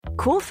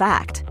Cool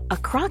fact, a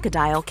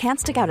crocodile can't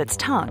stick out its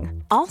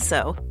tongue.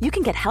 Also, you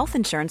can get health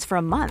insurance for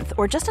a month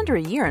or just under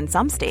a year in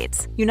some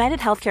states. United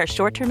Healthcare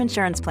short-term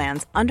insurance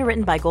plans,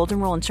 underwritten by Golden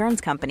Rule Insurance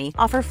Company,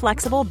 offer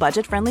flexible,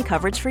 budget-friendly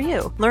coverage for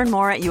you. Learn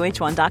more at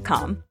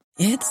uh1.com.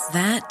 It's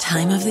that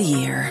time of the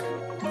year.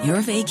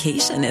 Your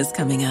vacation is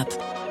coming up.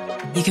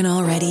 You can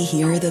already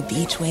hear the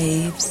beach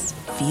waves,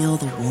 feel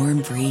the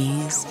warm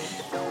breeze,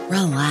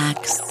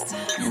 relax,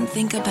 and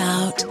think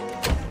about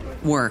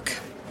work.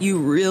 You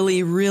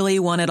really, really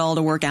want it all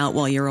to work out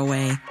while you're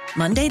away.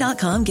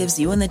 Monday.com gives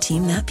you and the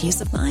team that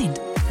peace of mind.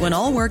 When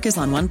all work is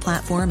on one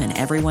platform and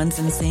everyone's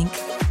in sync,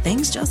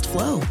 things just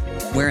flow.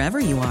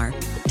 Wherever you are,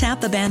 tap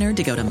the banner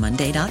to go to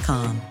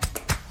Monday.com.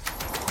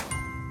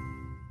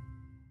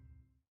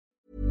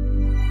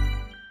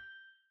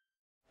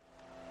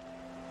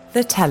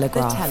 The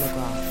Telegraph.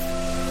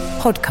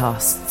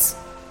 Podcasts.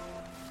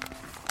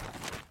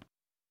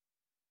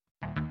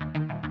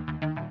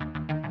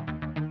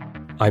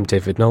 I'm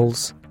David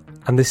Knowles,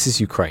 and this is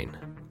Ukraine,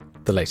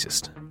 the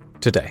latest.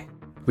 Today,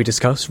 we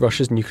discuss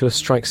Russia's nuclear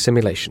strike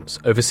simulations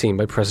overseen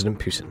by President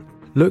Putin,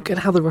 look at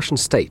how the Russian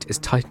state is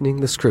tightening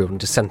the screw on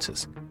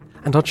dissenters,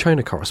 and our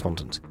China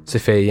correspondent,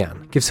 Sophia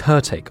Yan, gives her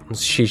take on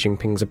Xi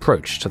Jinping's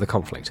approach to the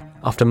conflict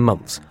after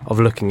months of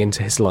looking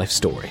into his life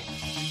story.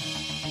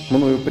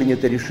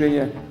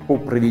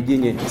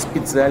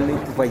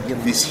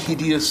 This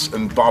hideous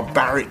and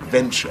barbaric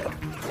venture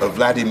of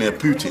Vladimir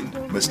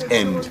Putin must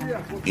end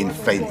in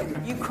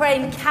failure.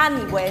 Ukraine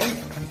can win,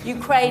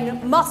 Ukraine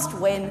must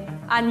win,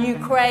 and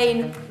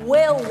Ukraine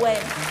will win.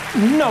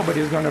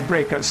 Nobody's going to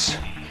break us.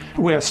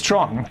 We're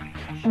strong.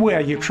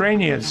 We're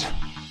Ukrainians.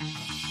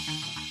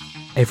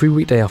 Every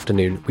weekday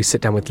afternoon, we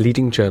sit down with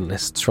leading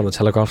journalists from the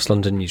Telegraph's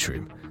London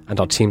newsroom and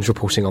our teams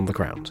reporting on the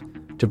ground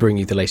to bring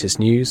you the latest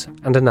news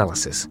and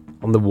analysis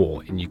on the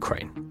war in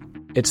Ukraine.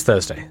 It's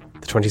Thursday,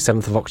 the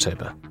 27th of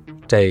October,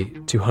 day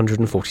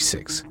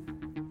 246.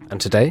 And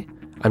today,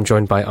 I'm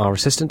joined by our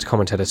assistant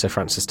comment editor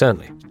Francis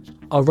Sternley,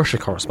 our Russia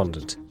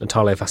correspondent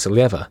Natalia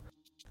Vasilyeva,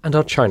 and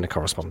our China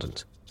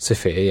correspondent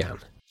Sophia Yan.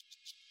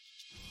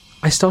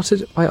 I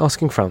started by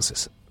asking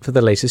Francis for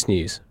the latest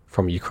news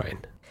from Ukraine.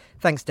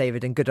 Thanks,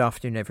 David, and good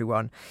afternoon,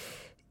 everyone.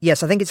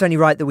 Yes, I think it's only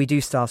right that we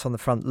do start on the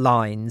front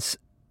lines.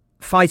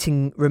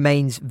 Fighting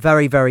remains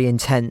very, very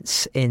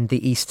intense in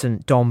the eastern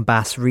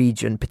Donbass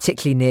region,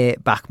 particularly near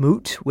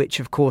Bakhmut, which,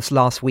 of course,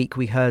 last week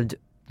we heard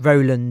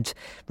Roland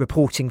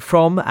reporting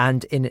from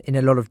and in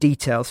a lot of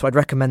detail. So I'd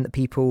recommend that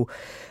people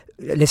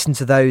listen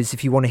to those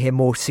if you want to hear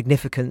more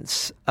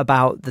significance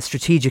about the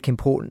strategic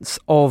importance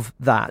of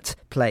that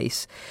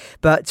place.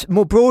 But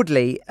more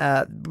broadly,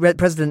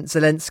 President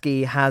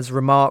Zelensky has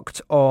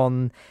remarked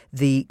on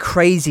the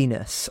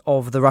craziness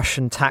of the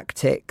Russian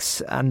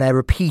tactics and their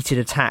repeated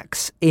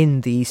attacks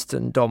in the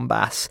eastern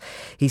Donbass.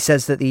 He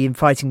says that the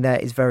fighting there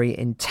is very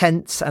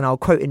intense, and I'll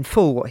quote in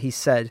full what he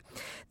said.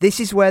 "This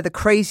is where the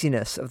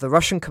craziness of the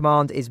Russian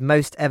command is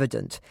most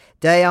evident.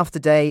 Day after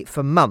day,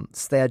 for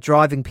months, they are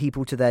driving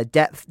people to their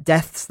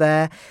deaths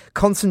there,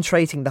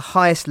 concentrating the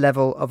highest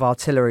level of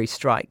artillery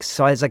strikes."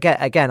 So as I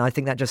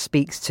think that just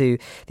speaks to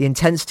the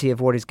intensity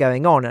of what is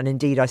going on. And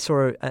indeed, I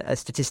saw a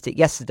statistic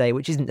yesterday,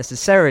 which isn't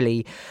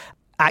necessarily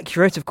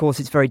accurate. Of course,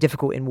 it's very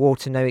difficult in war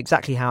to know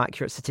exactly how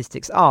accurate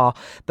statistics are,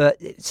 but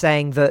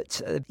saying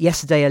that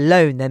yesterday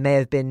alone there may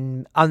have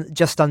been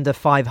just under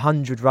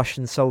 500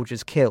 Russian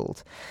soldiers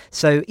killed.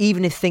 So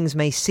even if things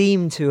may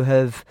seem to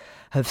have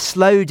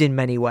slowed in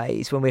many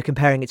ways when we're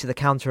comparing it to the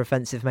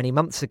counter-offensive many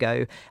months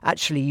ago,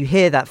 actually you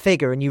hear that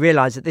figure and you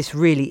realise that this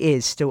really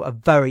is still a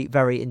very,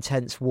 very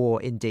intense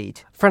war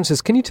indeed.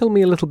 Francis, can you tell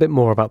me a little bit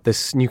more about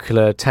this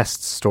nuclear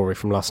tests story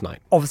from last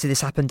night? Obviously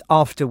this happened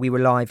after we were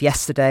live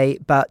yesterday,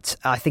 but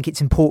I think it's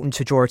important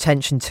to draw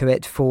attention to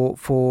it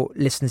for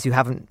listeners who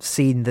haven't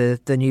seen the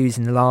news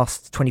in the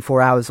last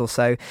 24 hours or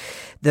so,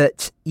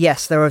 that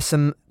yes, there are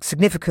some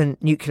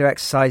significant nuclear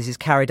exercises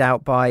carried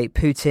out by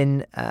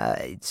Putin.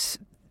 It's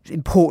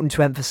important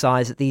to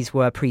emphasise that these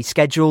were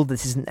pre-scheduled.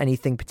 This isn't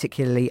anything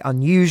particularly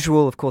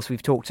unusual. Of course,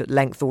 we've talked at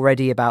length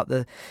already about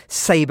the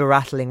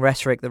saber-rattling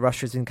rhetoric that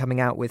Russia's been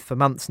coming out with for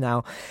months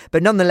now.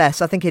 But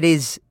nonetheless, I think it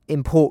is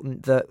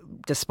important that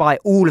despite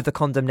all of the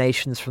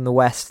condemnations from the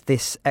West,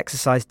 this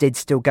exercise did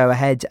still go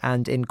ahead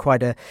and in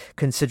quite a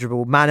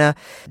considerable manner.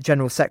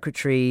 General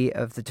Secretary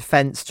of the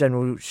Defense,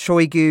 General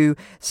Shoigu,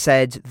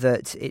 said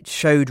that it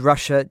showed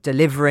Russia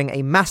delivering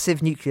a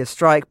massive nuclear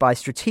strike by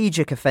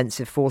strategic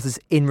offensive forces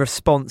in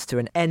response to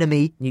an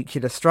enemy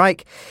nuclear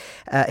strike.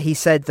 He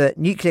said that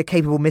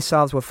nuclear-capable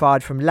missiles were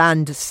fired from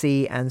land,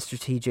 sea and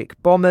strategic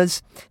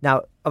bombers.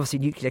 Now, obviously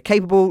nuclear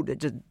capable,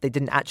 they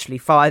didn't actually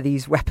fire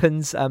these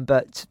weapons,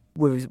 but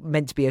was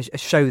meant to be a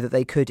show that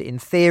they could in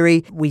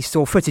theory. We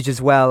saw footage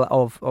as well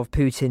of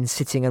Putin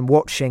sitting and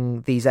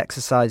watching these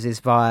exercises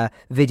via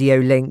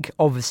video link,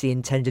 obviously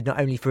intended not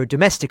only for a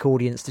domestic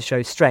audience to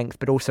show strength,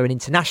 but also an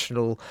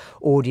international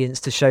audience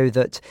to show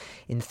that,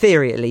 in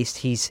theory at least,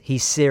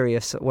 he's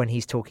serious when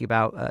he's talking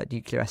about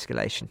nuclear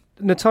escalation.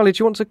 Natalia,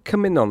 do you want to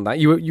come in on that?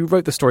 You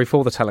wrote the story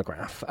for The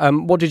Telegraph.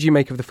 What did you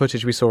make of the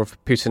footage we saw of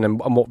Putin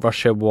and what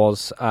Russia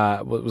was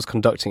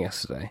conducting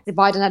yesterday? The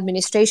Biden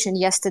administration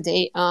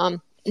yesterday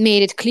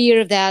made it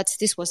clear that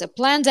this was a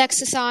planned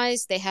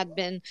exercise. They had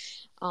been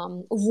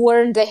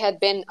warned, they had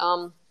been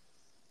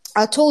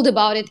told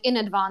about it in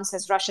advance,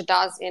 as Russia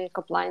does in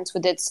compliance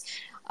with its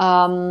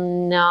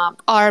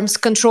arms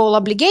control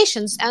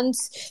obligations. And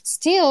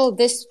still,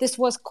 this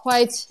was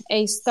quite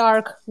a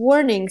stark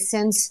warning,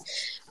 since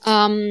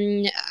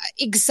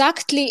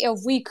exactly a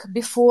week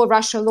before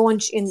Russia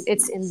launched in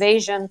its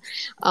invasion,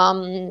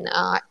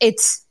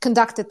 it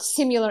conducted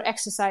similar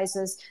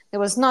exercises. There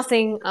was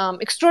nothing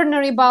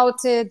extraordinary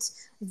about it.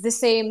 The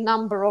same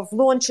number of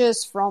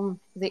launches from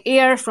the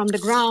air, from the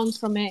ground,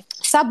 from a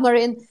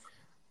submarine.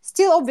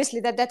 Still,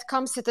 obviously, that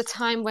comes at a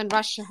time when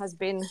Russia has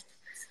been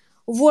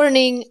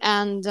warning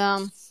and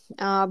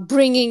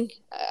bringing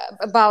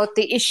about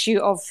the issue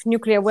of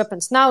nuclear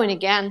weapons now and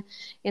again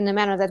in a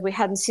manner that we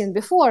hadn't seen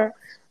before.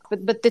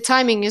 But the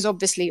timing is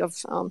obviously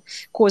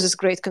causes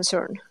great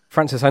concern.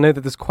 Francis, I know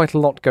that there's quite a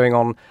lot going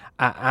on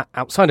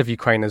outside of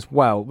Ukraine as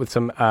well, with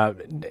some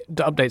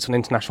updates on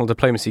international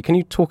diplomacy. Can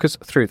you talk us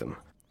through them?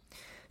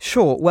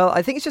 Sure. Well,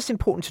 I think it's just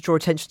important to draw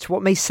attention to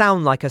what may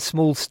sound like a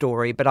small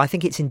story, but I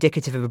think it's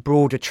indicative of a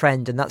broader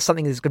trend, and that's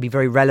something that's going to be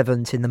very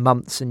relevant in the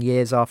months and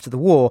years after the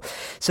war.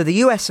 So the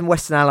US and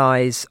Western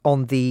allies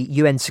on the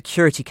UN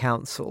Security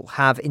Council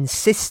have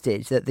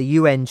insisted that the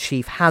UN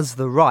chief has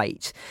the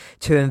right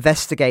to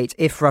investigate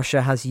if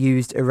Russia has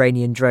used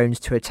Iranian drones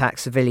to attack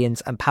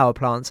civilians and power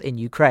plants in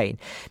Ukraine.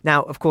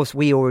 Now, of course,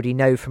 we already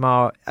know from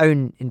our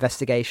own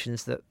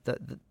investigations that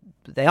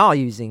they are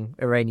using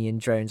Iranian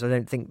drones. I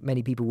don't think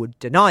many people would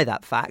deny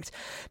that fact.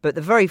 But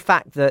the very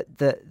fact that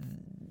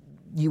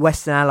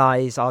Western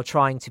allies are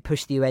trying to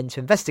push the UN to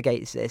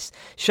investigate this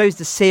shows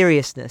the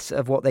seriousness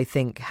of what they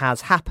think has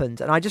happened.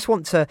 And I just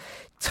want to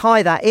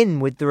tie that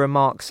in with the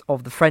remarks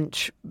of the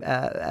French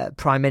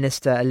Prime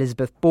Minister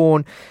Elisabeth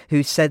Borne,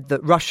 who said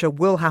that Russia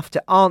will have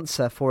to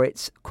answer for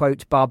its,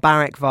 quote,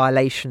 barbaric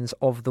violations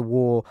of the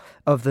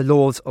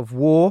laws of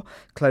war,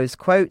 close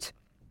quote,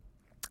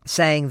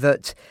 saying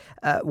that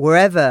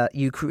wherever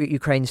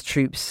Ukraine's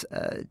troops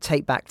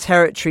take back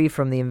territory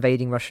from the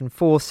invading Russian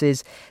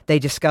forces, they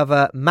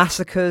discover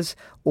massacres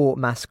or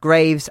mass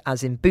graves,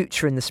 as in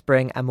Bucha in the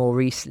spring and more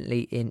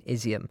recently in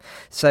Izium.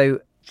 So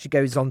she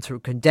goes on to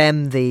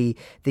condemn the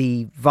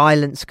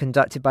violence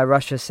conducted by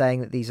Russia,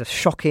 saying that these are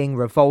shocking,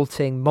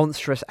 revolting,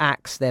 monstrous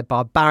acts. They're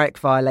barbaric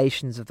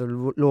violations of the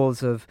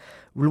laws of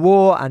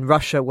war, and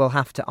Russia will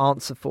have to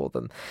answer for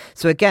them.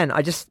 So again,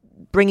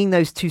 bringing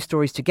those two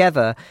stories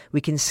together,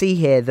 we can see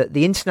here that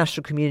the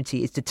international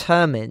community is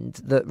determined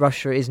that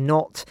Russia is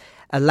not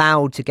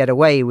allowed to get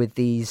away with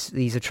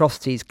these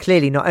atrocities,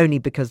 clearly not only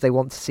because they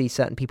want to see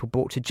certain people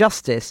brought to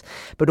justice,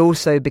 but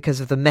also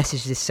because of the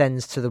message this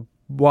sends to the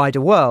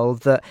wider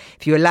world that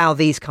if you allow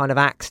these kind of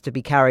acts to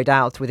be carried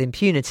out with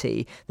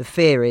impunity, the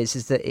fear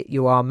is that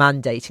you are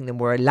mandating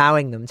them or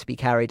allowing them to be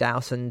carried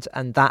out, and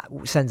that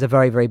sends a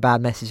very, very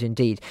bad message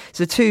indeed.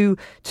 So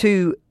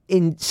two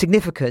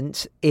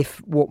insignificant, if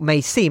what may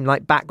seem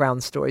like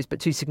background stories, but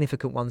two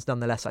significant ones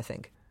nonetheless, I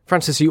think.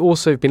 Francis, you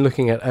also have been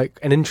looking at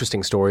an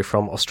interesting story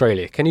from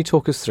Australia. Can you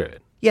talk us through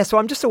it? Yeah, so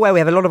I'm just aware we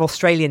have a lot of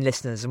Australian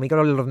listeners, and we got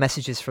a lot of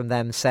messages from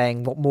them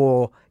saying what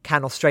more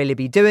can Australia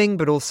be doing,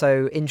 but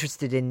also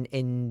interested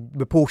in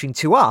reporting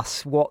to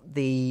us what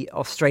the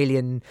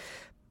Australian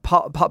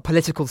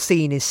political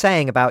scene is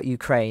saying about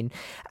Ukraine.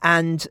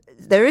 And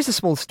there is a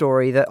small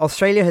story that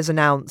Australia has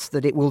announced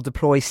that it will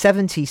deploy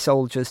 70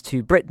 soldiers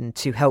to Britain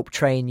to help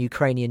train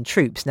Ukrainian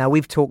troops. Now,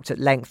 we've talked at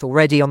length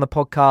already on the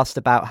podcast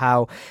about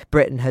how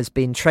Britain has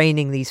been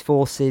training these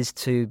forces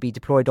to be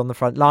deployed on the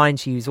front line,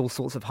 to use all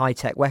sorts of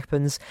high-tech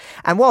weapons.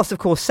 And whilst, of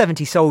course,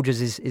 70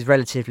 soldiers is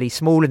relatively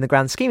small in the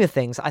grand scheme of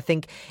things, I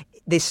think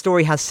this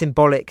story has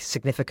symbolic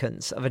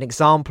significance of an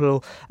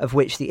example of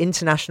which the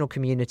international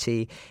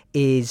community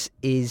is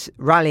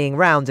rallying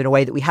round in a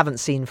way that we haven't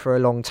seen for a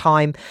long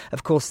time.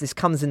 Of course, this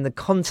comes in the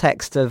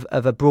context of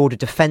a broader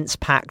defence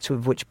pact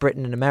of which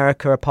Britain and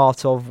America are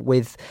part of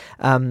with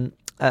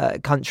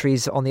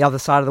countries on the other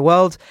side of the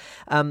world.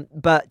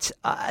 But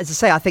as I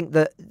say, I think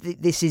that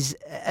this is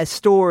a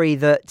story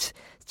that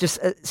just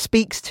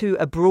speaks to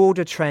a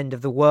broader trend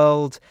of the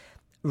world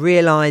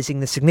realising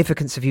the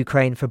significance of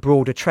Ukraine for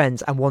broader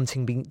trends and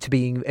wanting to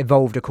be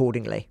involved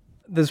accordingly.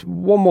 There's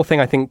one more thing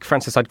I think,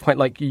 Francis, I'd quite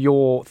like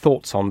your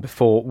thoughts on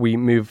before we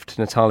move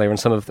to Natalia and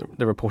some of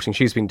the reporting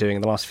she's been doing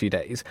in the last few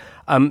days.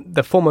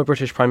 The former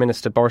British Prime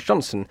Minister Boris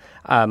Johnson,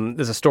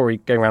 there's a story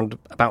going around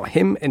about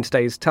him in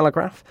today's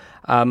Telegraph.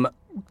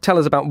 tell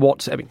us about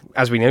what,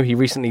 as we know, he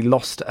recently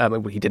lost,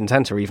 he didn't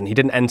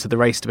enter the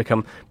race to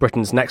become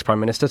Britain's next Prime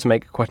Minister, to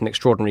make quite an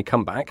extraordinary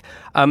comeback.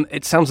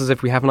 It sounds as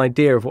if we have an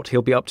idea of what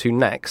he'll be up to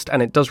next,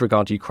 and it does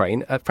regard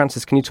Ukraine.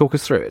 Francis, can you talk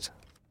us through it?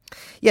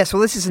 Yes,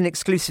 well, this is an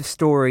exclusive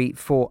story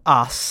for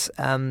us,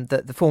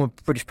 that the former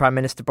British Prime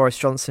Minister Boris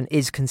Johnson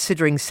is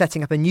considering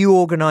setting up a new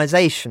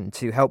organisation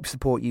to help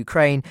support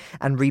Ukraine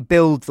and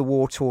rebuild the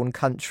war-torn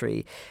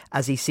country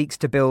as he seeks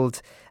to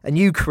build a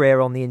new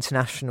career on the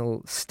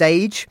international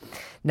stage.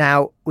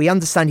 Now, we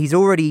understand he's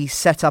already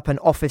set up an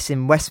office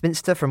in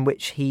Westminster from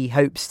which he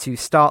hopes to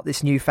start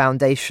this new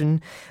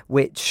foundation,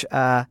 which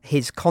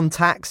his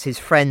contacts, his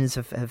friends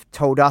have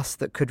told us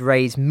that could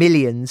raise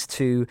millions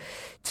to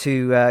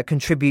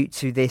contribute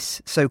to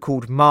this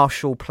so-called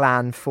Marshall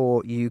Plan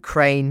for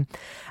Ukraine.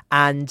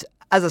 And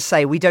as I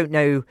say, we don't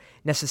know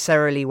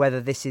necessarily whether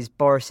this is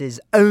Boris's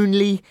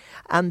only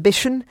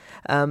ambition,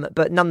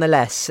 but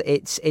nonetheless,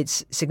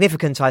 it's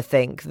significant, I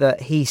think,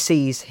 that he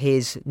sees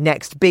his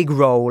next big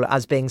role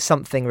as being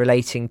something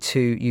relating to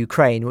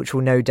Ukraine, which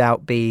will no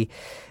doubt be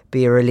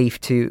a relief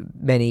to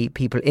many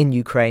people in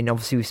Ukraine.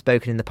 Obviously, we've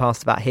spoken in the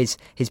past about his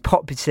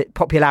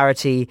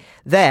popularity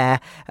there,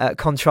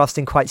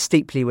 contrasting quite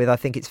steeply with, I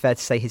think it's fair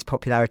to say, his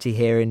popularity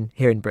here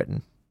in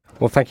Britain.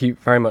 Well, thank you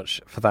very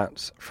much for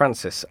that,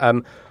 Francis.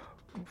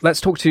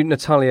 Let's talk to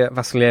Natalia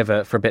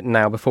Vasilyeva for a bit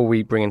now before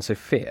we bring in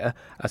Sophia.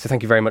 So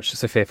thank you very much,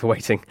 Sophia, for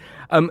waiting.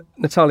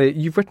 Natalia,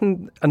 you've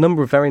written a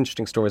number of very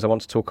interesting stories I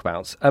want to talk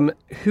about.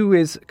 Who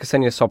is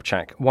Ksenia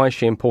Sobchak? Why is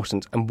she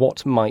important? And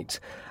what might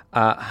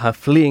her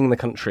fleeing the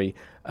country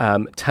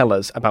tell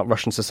us about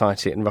Russian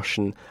society and the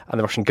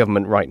Russian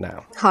government right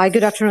now? Hi,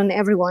 good afternoon,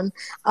 everyone.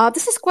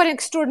 This is quite an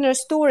extraordinary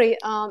story,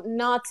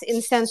 not in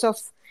the sense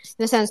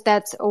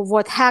that of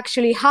what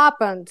actually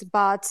happened,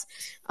 but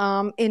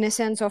in a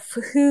sense of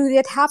who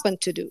it happened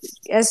to do.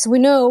 As we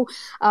know,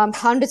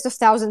 hundreds of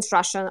thousands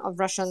of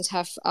Russians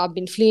have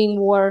been fleeing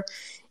war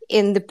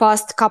in the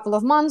past couple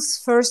of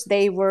months. First,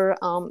 they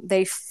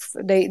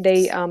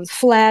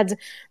fled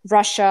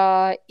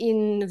Russia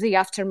in the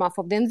aftermath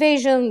of the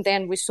invasion.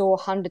 Then we saw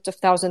hundreds of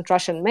thousands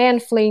Russian men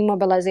fleeing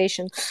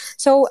mobilization.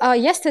 So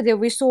yesterday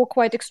we saw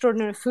quite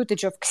extraordinary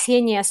footage of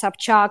Ksenia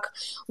Sobchak,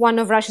 one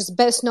of Russia's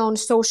best-known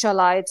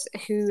socialites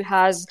who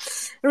has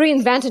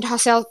reinvented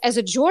herself as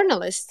a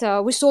journalist.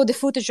 We saw the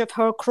footage of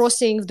her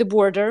crossing the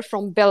border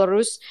from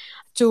Belarus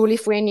to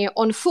Lithuania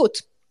on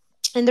foot.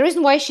 And the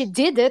reason why she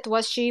did it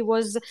was she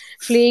was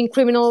fleeing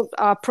criminal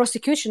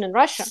prosecution in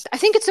Russia. I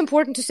think it's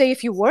important to say a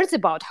few words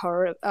about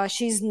her.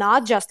 She's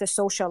not just a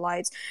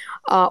socialite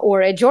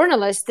or a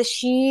journalist.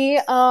 She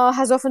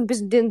has often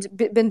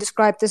been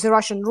described as a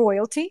Russian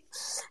royalty.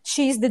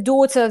 She's the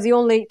daughter, the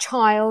only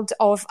child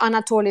of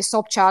Anatoly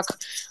Sobchak,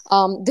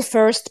 the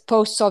first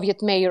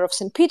post-Soviet mayor of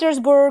St.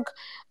 Petersburg,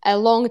 a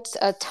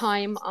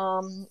long-time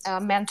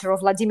mentor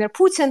of Vladimir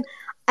Putin,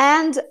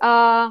 and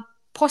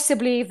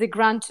possibly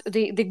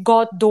the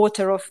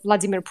goddaughter of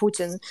Vladimir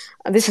Putin.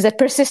 This is a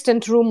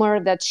persistent rumor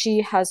that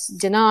she has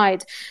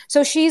denied.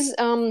 So she's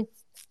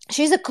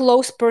a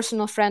close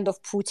personal friend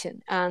of Putin,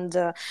 and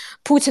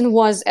Putin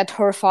was at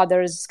her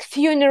father's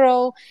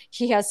funeral.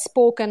 He has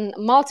spoken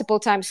multiple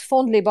times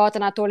fondly about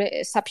Anatoly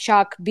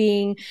Sobchak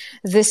being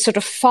this sort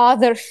of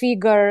father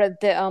figure,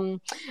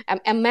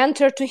 a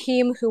mentor to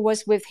him who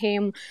was with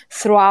him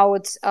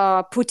throughout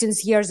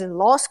Putin's years in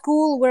law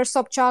school, where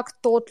Sobchak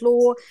taught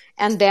law,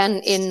 and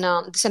then in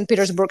St.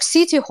 Petersburg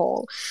City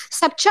Hall.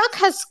 Sobchak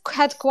has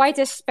had quite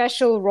a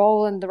special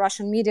role in the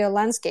Russian media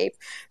landscape.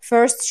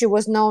 First, she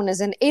was known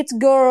as an it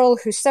girl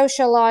who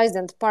socialized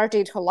and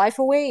partied her life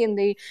away in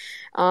the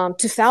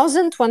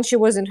 2000s when she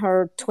was in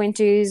her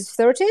 20s,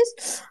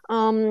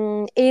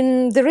 30s.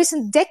 In the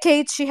recent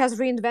decades, she has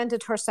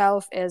reinvented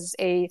herself as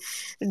a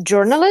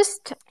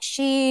journalist.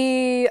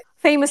 She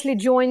famously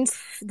joined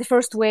the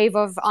first wave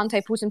of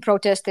anti-Putin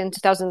protest in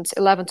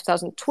 2011,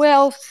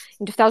 2012.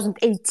 In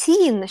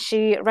 2018,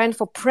 she ran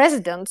for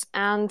president,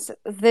 and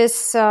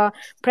this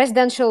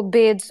presidential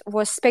bid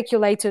was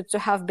speculated to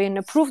have been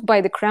approved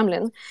by the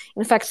Kremlin,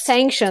 in fact,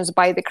 sanctions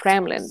by the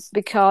Kremlin,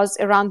 because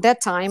around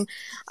that time,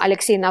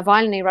 Alexei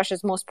Navalny,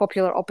 Russia's most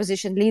popular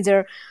opposition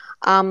leader,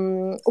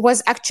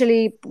 was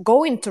actually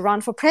going to run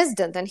for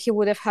president, and he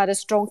would have had a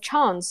strong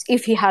chance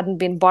if he hadn't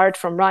been barred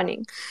from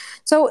running.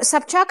 So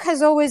Sobchak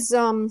has always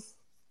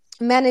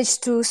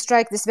managed to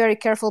strike this very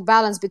careful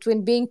balance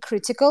between being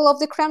critical of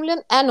the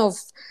Kremlin and of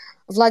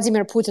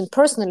Vladimir Putin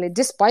personally,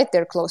 despite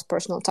their close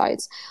personal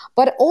ties.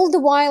 But all the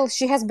while,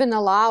 she has been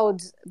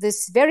allowed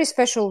this very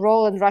special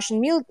role in Russian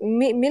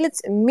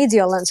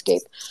media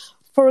landscape.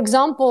 For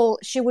example,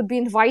 she would be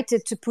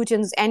invited to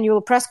Putin's annual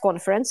press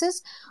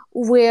conferences,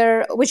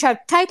 which are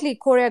tightly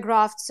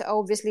choreographed.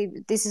 Obviously,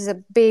 this is a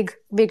big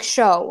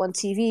show on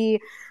TV,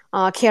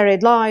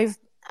 carried live.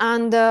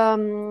 And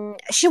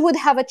she would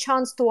have a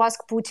chance to ask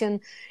Putin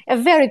a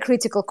very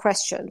critical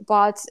question,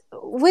 but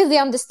with the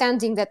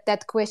understanding that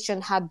that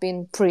question had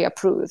been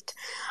pre-approved.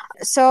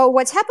 So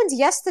what happened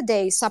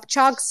yesterday,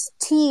 Sobchak's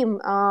team,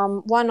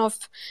 one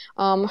of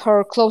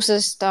her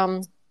closest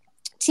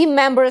team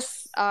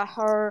members.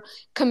 Her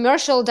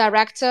commercial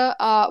director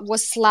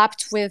was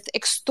slapped with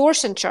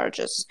extortion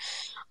charges.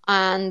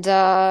 And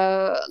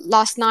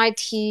last night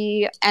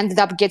he ended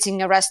up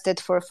getting arrested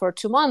for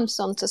 2 months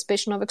on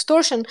suspicion of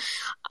extortion.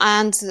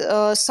 And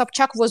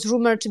Sobchak was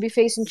rumored to be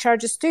facing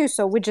charges too.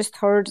 So we just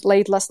heard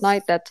late last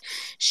night that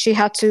she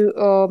had to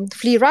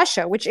flee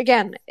Russia, which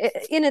again,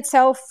 in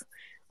itself,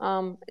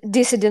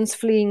 dissidents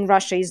fleeing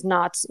Russia is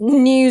not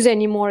news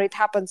anymore. It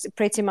happens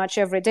pretty much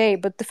every day.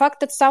 But the fact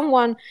that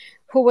someone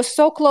who was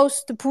so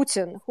close to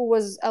Putin, who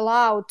was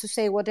allowed to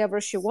say whatever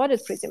she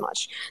wanted pretty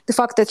much, the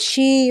fact that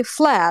she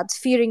fled,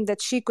 fearing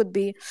that she could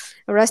be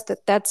arrested,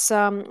 that's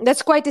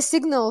quite a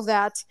signal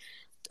that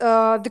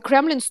the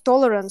Kremlin's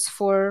tolerance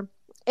for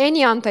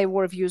any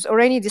anti-war views or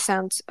any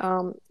dissent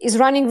is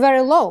running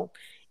very low.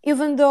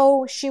 Even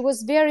though she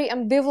was very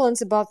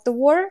ambivalent about the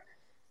war,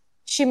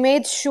 she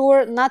made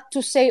sure not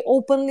to say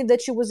openly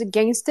that she was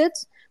against it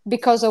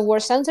because of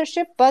war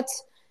censorship, but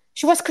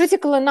she was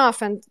critical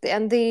enough, and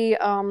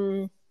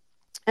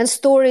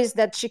stories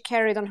that she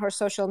carried on her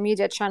social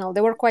media channel, they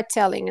were quite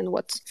telling in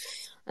what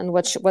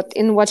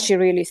she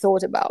really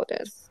thought about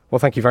it. Well,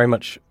 thank you very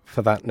much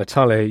for that,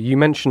 Natalia. You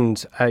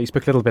mentioned, you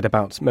spoke a little bit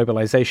about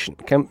mobilisation.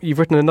 You've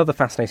written another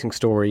fascinating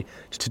story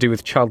to do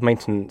with child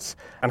maintenance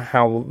and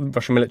how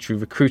Russian military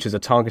recruiters are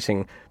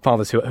targeting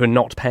fathers who are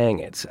not paying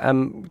it.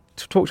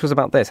 Talk to us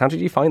about this. How did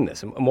you find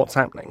this and what's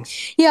happening?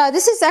 Yeah,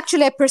 this is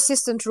actually a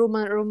persistent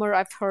rumor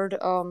I've heard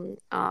in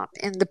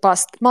the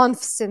past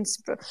month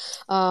since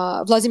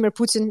Vladimir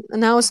Putin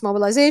announced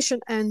mobilization,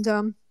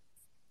 and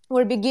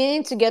we're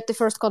beginning to get the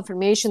first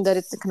confirmations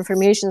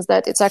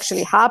that it's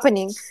actually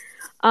happening.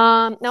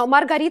 Now,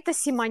 Margarita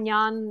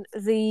Simonyan,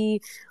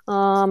 the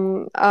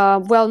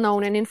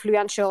well-known and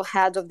influential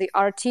head of the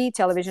RT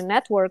television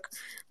network,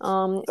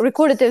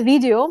 recorded a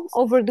video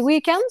over the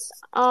weekend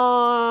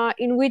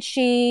in which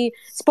she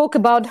spoke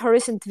about her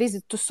recent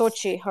visit to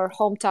Sochi, her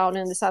hometown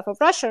in the south of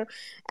Russia.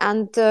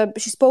 And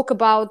she spoke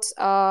about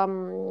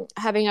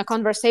having a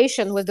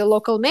conversation with the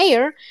local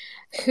mayor,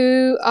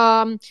 who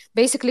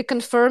basically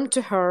confirmed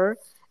to her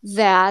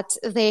that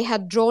they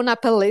had drawn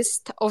up a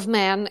list of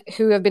men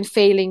who have been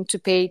failing to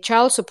pay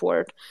child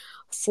support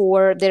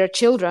for their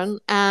children,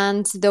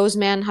 and those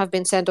men have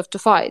been sent off to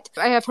fight.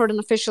 I have heard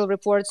unofficial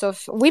reports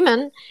of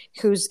women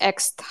whose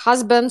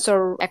ex-husbands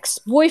or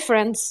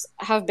ex-boyfriends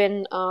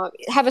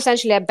have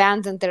essentially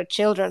abandoned their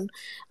children,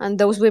 and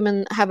those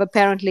women have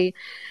apparently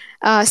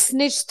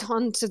snitched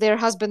onto their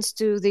husbands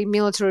to the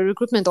military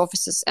recruitment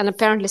offices, and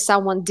apparently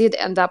someone did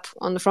end up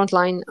on the front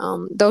line.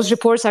 Those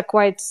reports are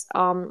quite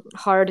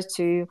hard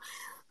to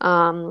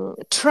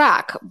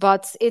track,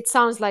 but it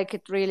sounds like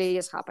it really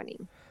is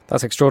happening.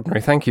 That's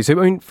extraordinary. Thank you. So,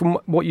 I mean, from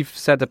what you've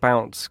said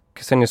about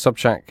Ksenia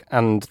Sobchak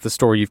and the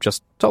story you've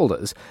just told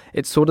us,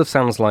 it sort of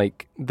sounds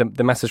like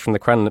the message from the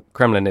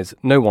Kremlin is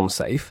no one's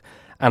safe,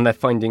 and they're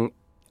finding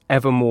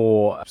ever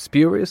more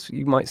spurious,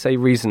 you might say,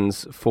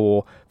 reasons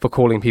for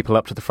calling people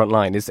up to the front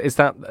line. Is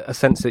that a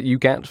sense that you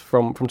get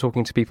from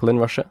talking to people in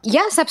Russia?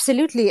 Yes,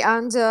 absolutely.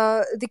 And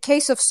the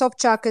case of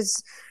Sobchak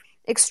is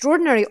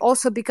extraordinary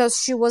also because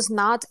she was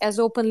not as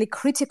openly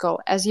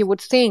critical as you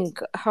would think.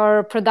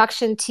 Her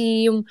production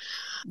team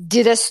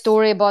did a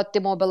story about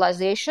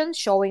demobilization,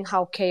 showing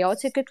how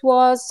chaotic it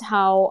was,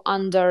 how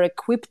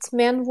under-equipped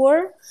men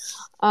were.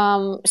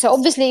 So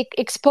obviously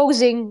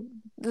exposing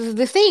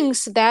the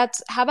things that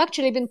have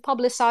actually been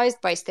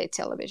publicized by state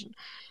television.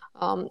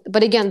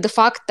 But again, the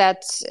fact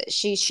that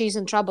she's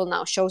in trouble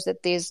now shows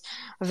that there's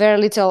very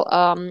little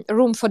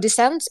room for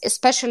dissent,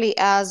 especially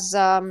as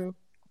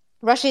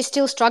Russia is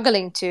still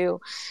struggling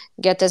to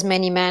get as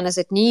many men as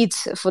it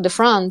needs for the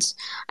front.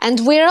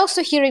 And we're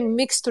also hearing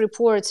mixed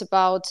reports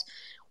about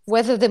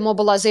whether the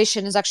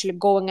mobilization is actually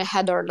going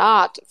ahead or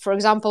not. For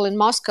example, in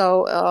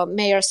Moscow,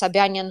 Mayor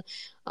Sobyanin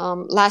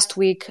last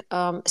week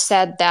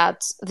said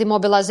that the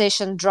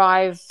mobilization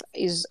drive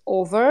is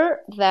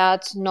over,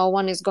 that no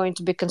one is going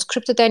to be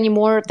conscripted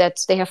anymore, that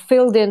they have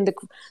filled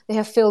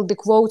the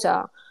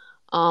quota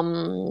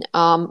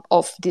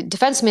of the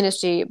defense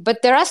ministry.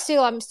 But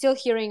I'm still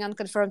hearing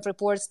unconfirmed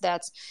reports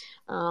that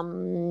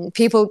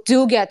people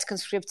do get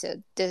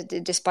conscripted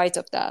despite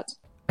of that.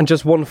 And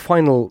just one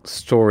final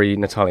story,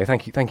 Natalia,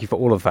 thank you for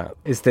all of that,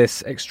 is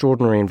this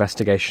extraordinary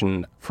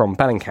investigation from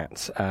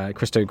Bellingcat,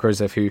 Christo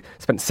Grozev, who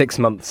spent 6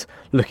 months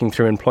looking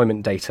through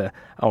employment data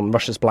on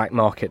Russia's black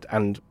market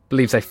and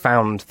believes they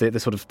found the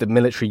sort of the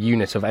military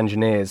unit of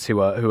engineers who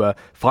are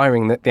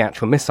firing the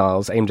actual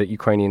missiles aimed at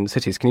Ukrainian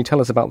cities. Can you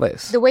tell us about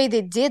this? The way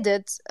they did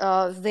it,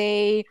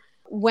 they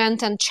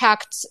went and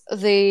checked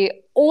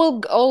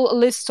all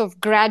lists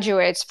of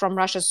graduates from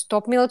Russia's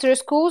top military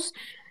schools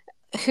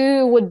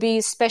who would be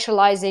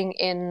specializing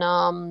in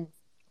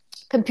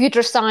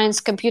computer science,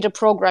 computer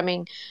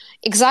programming,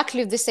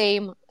 exactly the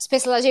same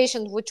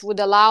specialization which would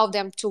allow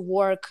them to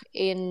work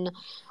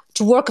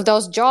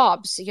those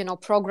jobs,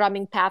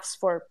 programming paths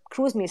for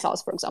cruise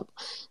missiles, for example.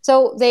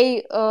 So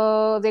they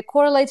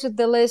correlated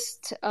the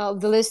lists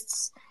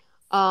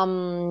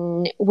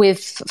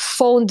with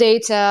phone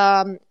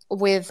data,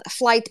 with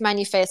flight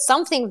manifest,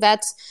 something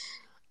that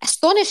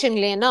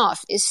astonishingly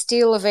enough, is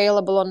still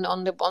available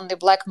on the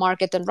black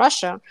market in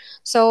Russia.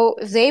 So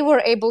they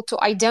were able to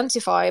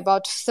identify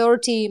about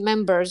 30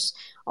 members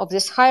of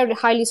this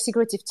highly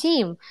secretive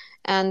team.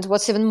 And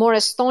what's even more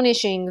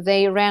astonishing,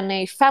 they ran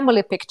a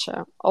family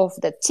picture of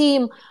the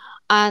team,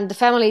 and the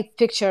family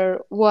picture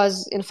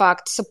was in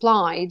fact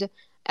supplied,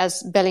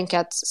 as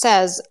Bellingcat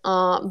says,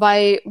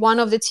 by one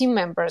of the team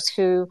members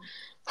who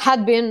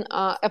had been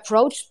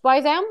approached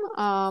by them.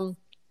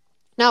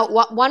 Now,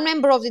 one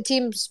member of the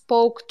team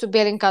spoke to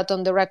Bellingcat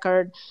on the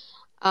record.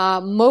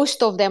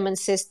 Most of them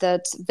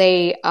insisted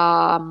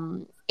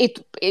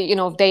it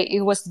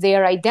was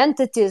their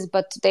identities,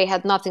 but they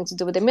had nothing to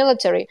do with the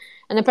military.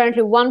 And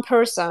apparently, one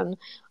person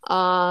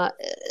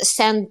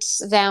sent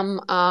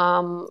them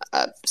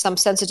some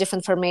sensitive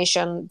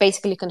information,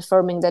 basically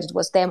confirming that it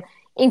was them,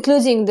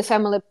 including the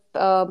family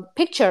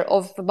picture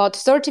of about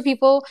 30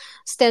 people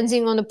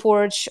standing on the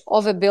porch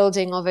of a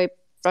building of a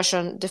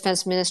Russian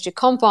Defense Ministry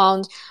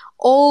compound,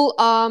 all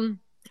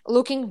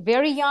looking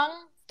very young.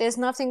 There's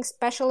nothing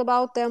special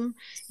about them.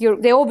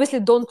 They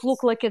obviously don't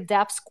look like a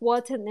DAP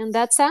squad in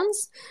that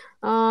sense.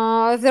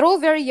 They're all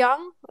very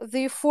young.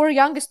 The 4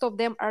 youngest of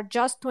them are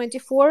just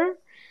 24.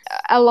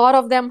 A lot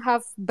of them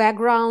have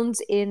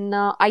backgrounds in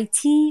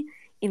IT,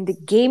 in the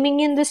gaming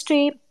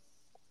industry.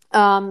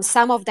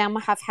 Some of them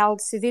have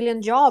held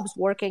civilian jobs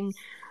working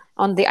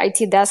on the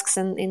IT desks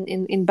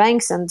in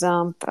banks and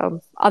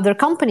other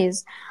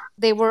companies.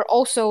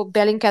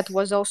 Bellingcat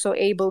was also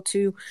able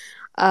to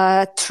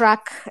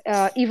track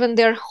even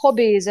their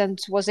hobbies, and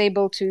was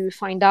able to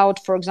find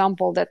out, for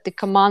example, that the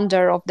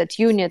commander of that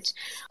unit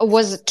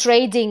was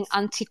trading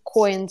antique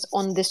coins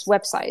on this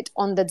website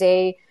on the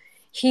day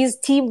his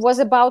team was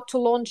about to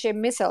launch a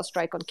missile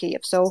strike on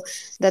Kyiv. So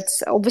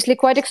that's obviously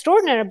quite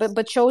extraordinary,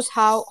 but shows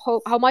how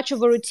much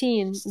of a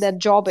routine that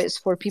job is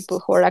for people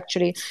who are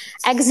actually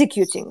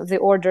executing the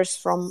orders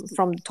from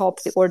the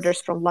top, the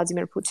orders from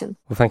Vladimir Putin.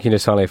 Well, thank you,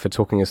 Natalia, for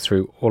talking us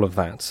through all of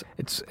that.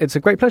 It's a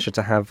great pleasure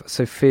to have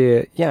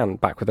Sophia Yan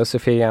back with us.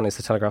 Sophia Yan is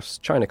the Telegraph's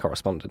China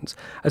correspondent.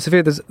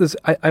 Sophia, there's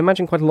I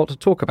imagine quite a lot to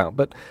talk about,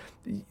 but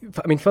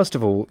I mean, first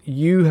of all,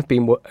 you have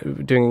been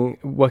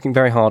working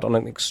very hard on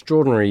an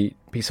extraordinary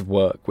piece of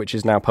work, which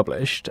is now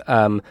published,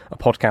 a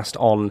podcast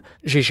on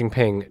Xi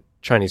Jinping,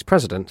 Chinese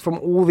president. From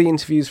all the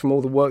interviews, from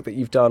all the work that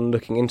you've done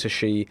looking into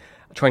Xi,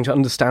 trying to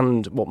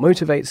understand what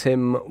motivates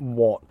him,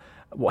 what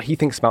he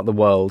thinks about the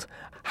world,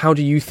 how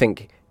do you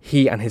think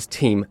he and his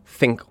team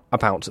think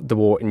about the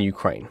war in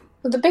Ukraine?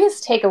 Well, the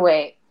biggest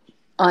takeaway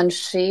on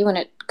Xi when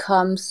it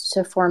comes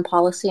to foreign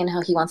policy and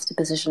how he wants to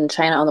position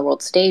China on the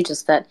world stage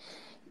is that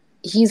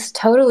he's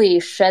totally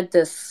shed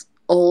this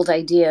old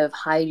idea of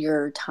hide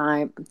your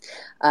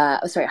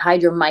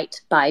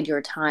might, bide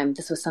your time.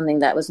 This was something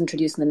that was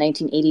introduced in the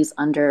 1980s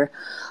under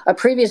a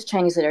previous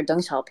Chinese leader,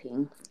 Deng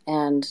Xiaoping.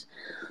 And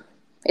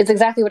it's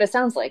exactly what it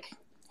sounds like.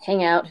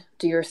 Hang out,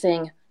 do your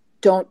thing,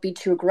 don't be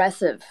too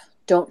aggressive,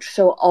 don't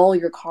show all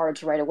your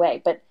cards right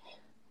away. But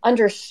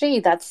under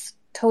Xi, that's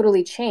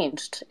totally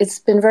changed. It's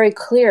been very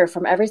clear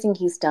from everything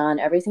he's done,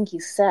 everything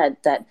he's said,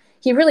 that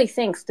he really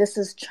thinks this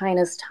is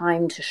China's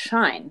time to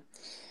shine.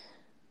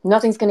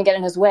 Nothing's going to get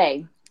in his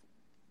way.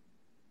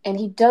 And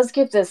he does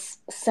give this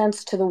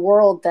sense to the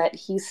world that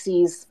he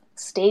sees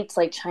states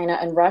like China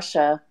and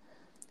Russia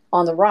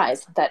on the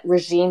rise, that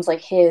regimes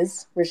like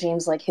his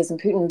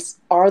and Putin's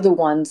are the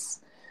ones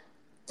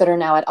that are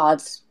now at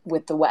odds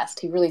with the West.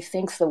 He really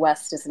thinks the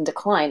West is in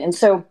decline. And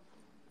so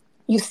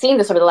you've seen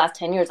this over the last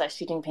 10 years as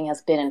Xi Jinping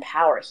has been in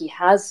power. He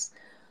has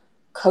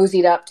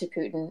cozied up to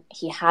Putin.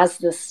 He has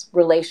this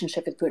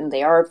relationship with Putin.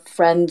 They are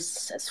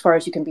friends as far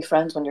as you can be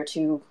friends when you're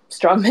two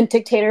strongman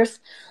dictators.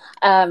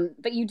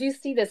 But you do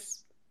see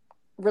this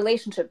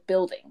relationship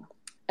building.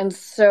 And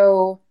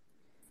so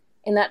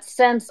in that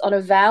sense, on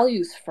a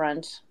values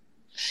front,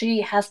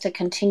 Xi has to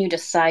continue to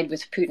side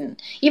with Putin.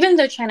 Even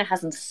though China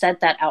hasn't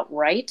said that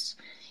outright,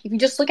 if you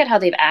just look at how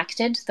they've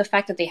acted, the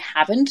fact that they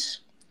haven't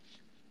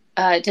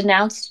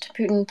denounced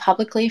Putin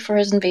publicly for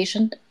his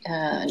invasion,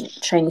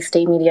 Chinese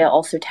state media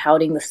also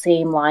touting the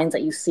same lines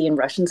that you see in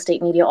Russian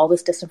state media, all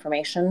this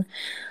disinformation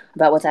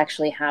about what's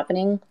actually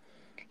happening.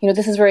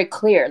 This is very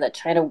clear that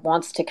China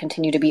wants to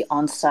continue to be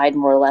on side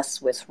more or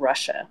less with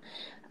Russia.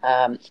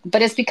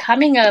 But it's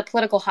becoming a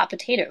political hot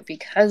potato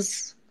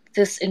because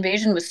this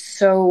invasion was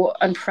so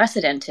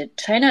unprecedented.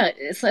 China,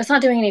 it's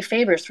not doing any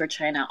favors for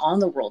China on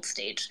the world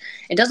stage.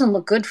 It doesn't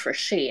look good for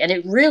Xi. And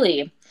it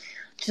really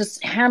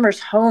just hammers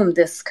home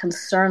this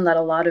concern that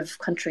a lot of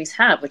countries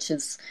have, which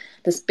is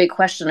this big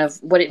question of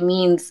what it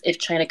means if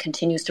China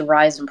continues to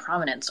rise in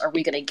prominence. Are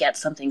we going to get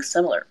something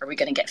similar? Are we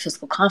going to get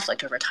physical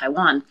conflict over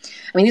Taiwan?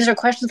 I mean, these are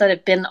questions that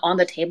have been on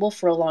the table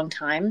for a long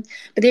time,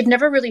 but they've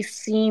never really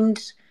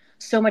seemed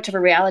so much of a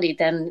reality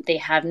than they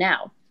have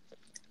now.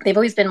 They've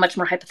always been much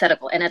more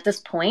hypothetical. And at this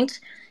point,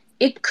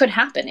 it could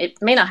happen.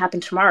 It may not happen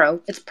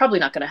tomorrow. It's probably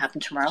not going to happen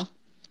tomorrow,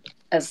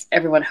 as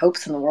everyone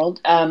hopes in the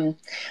world.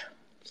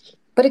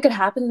 But it could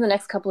happen in the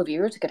next couple of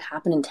years. It could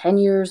happen in 10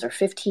 years or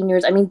 15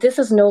 years. I mean, this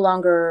is no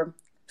longer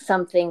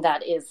something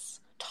that is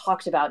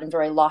talked about in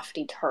very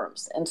lofty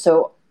terms. And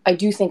so I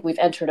do think we've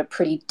entered a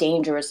pretty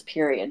dangerous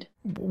period.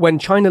 When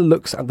China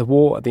looks at the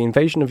war, at the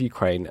invasion of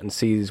Ukraine, and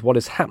sees what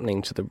is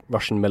happening to the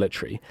Russian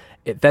military,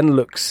 it then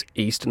looks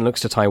east and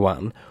looks to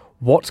Taiwan.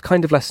 What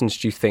kind of lessons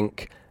do you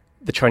think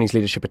the Chinese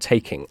leadership are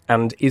taking?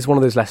 And is one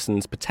of those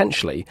lessons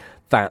potentially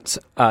that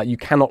you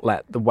cannot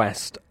let the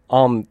West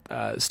arm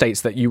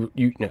states that you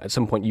know, at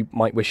some point you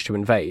might wish to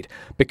invade?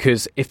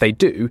 Because if they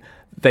do,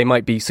 they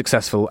might be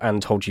successful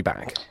and hold you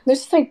back.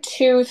 There's like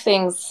two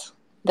things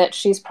that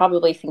Xi's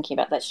probably thinking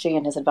about, that Xi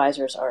and his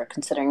advisors are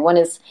considering. One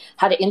is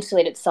how to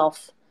insulate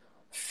itself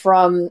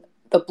from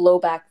the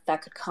blowback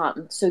that could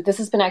come. So this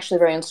has been actually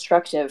very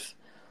instructive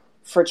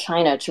for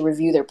China to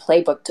review their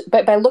playbook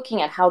by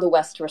looking at how the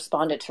West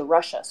responded to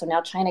Russia. So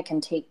now China can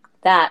take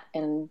that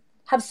and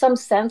have some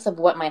sense of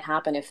what might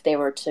happen if they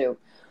were to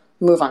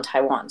move on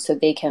Taiwan. So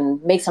they can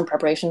make some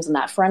preparations on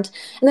that front.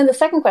 And then the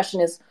second question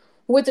is,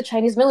 would the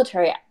Chinese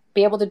military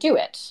be able to do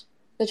it?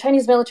 The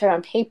Chinese military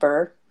on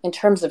paper, in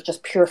terms of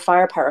just pure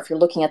firepower, if you're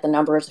looking at the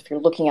numbers, if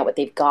you're looking at what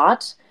they've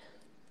got,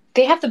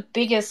 they have the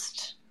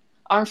biggest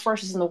armed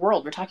forces in the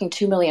world. We're talking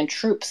 2 million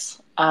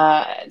troops.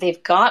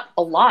 They've got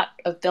a lot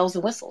of bells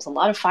and whistles, a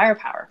lot of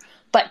firepower.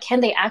 But can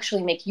they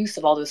actually make use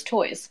of all those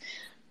toys?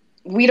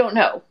 We don't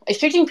know.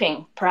 Xi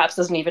Jinping perhaps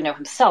doesn't even know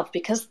himself,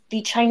 because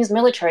the Chinese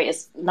military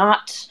is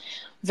not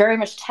very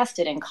much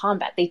tested in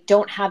combat. They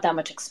don't have that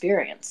much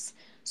experience.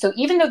 So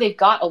even though they've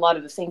got a lot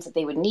of the things that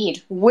they would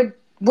need, would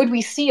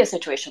we see a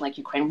situation like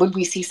Ukraine? Would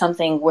we see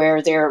something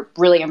where they're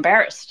really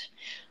embarrassed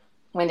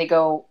when they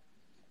go,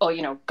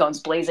 guns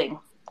blazing,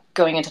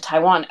 going into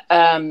Taiwan?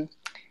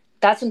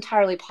 That's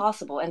entirely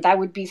possible. And that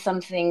would be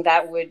something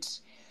that would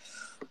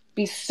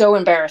be so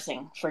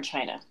embarrassing for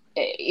China.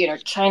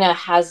 China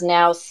has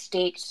now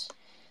staked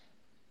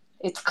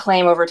its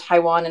claim over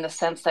Taiwan in the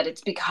sense that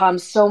it's become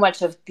so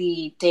much of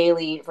the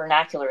daily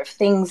vernacular of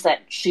things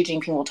that Xi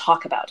Jinping will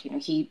talk about.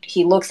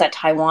 He looks at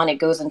Taiwan, it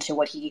goes into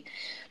what he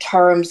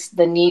terms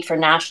the need for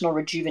national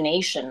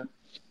rejuvenation.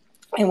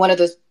 And one of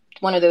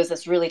those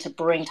is really to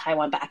bring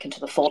Taiwan back into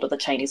the fold of the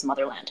Chinese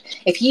motherland.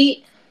 If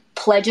he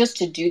pledges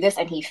to do this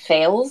and he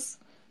fails,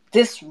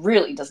 this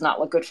really does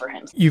not look good for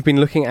him. You've been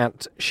looking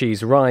at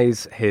Xi's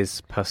rise, his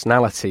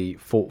personality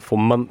for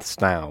months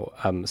now,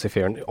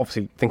 Sophia, and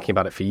obviously thinking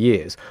about it for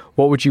years.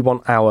 What would you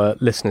want our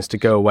listeners to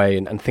go away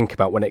and think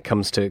about when it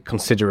comes to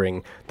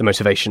considering the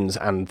motivations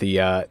and the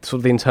sort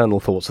of the internal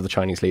thoughts of the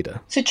Chinese leader?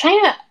 So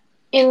China,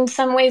 in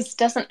some ways,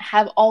 doesn't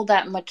have all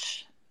that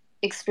much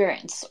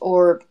experience,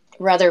 or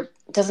rather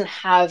doesn't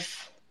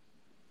have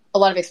a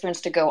lot of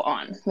experience to go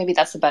on. Maybe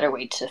that's a better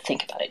way to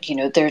think about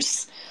it.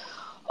 There's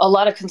a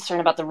lot of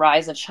concern about the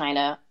rise of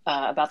China,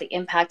 about the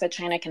impact that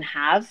China can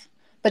have.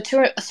 But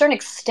to a certain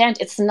extent,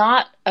 it's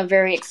not a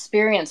very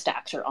experienced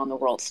actor on the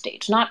world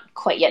stage. Not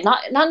quite yet.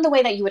 Not in the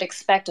way that you would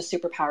expect a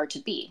superpower to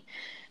be.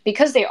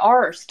 Because they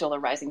are still a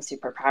rising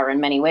superpower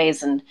in many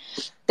ways, and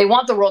they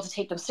want the world to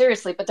take them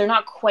seriously, but they're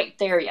not quite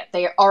there yet.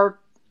 They are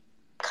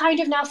kind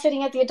of now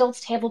sitting at the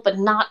adults' table, but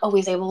not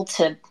always able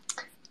to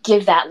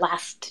give that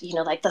last,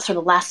 like the sort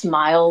of last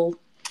mile.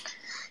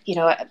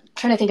 I'm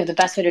trying to think of the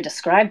best way to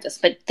describe this,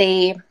 but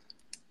they,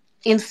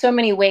 in so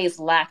many ways,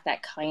 lack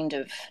that kind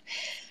of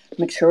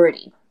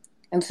maturity.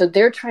 And so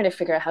they're trying to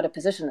figure out how to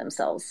position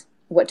themselves,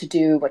 what to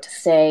do, what to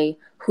say,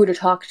 who to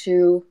talk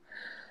to.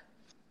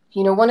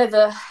 One of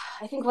the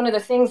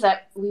things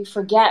that we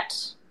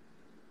forget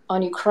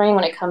on Ukraine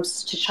when it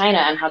comes to China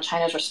and how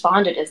China's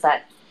responded is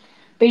that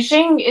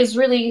Beijing is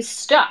really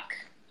stuck.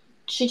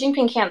 Xi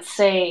Jinping can't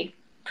say,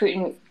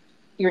 Putin,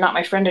 you're not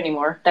my friend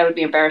anymore. That would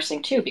be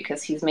embarrassing too,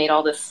 because he's made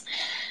all this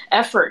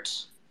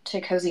effort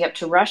to cozy up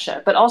to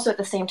Russia. But also at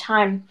the same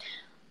time,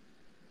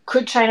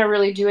 could China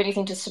really do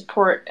anything to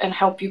support and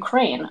help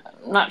Ukraine?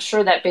 I'm not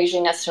sure that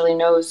Beijing necessarily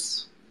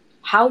knows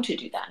how to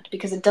do that,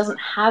 because it doesn't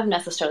have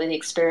necessarily the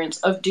experience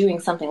of doing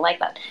something like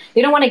that.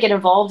 They don't want to get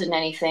involved in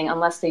anything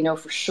unless they know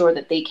for sure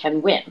that they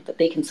can win, that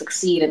they can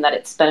succeed, and that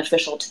it's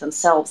beneficial to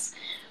themselves.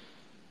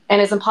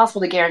 And it's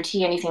impossible to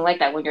guarantee anything like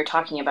that when you're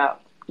talking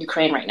about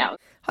Ukraine right now.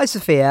 Hi,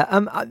 Sophia.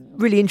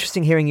 Really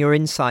interesting hearing your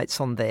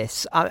insights on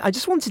this. I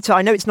just wanted to,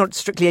 I know it's not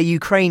strictly a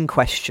Ukraine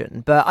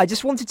question, but I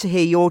just wanted to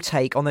hear your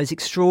take on those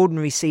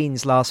extraordinary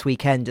scenes last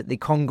weekend at the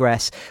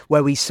Congress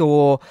where we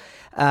saw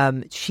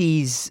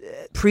Xi's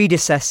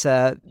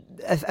predecessor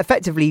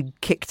effectively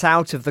kicked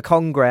out of the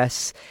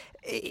Congress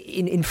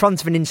in front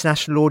of an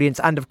international audience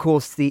and, of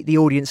course, the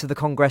audience of the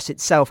Congress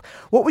itself.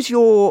 What was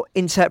your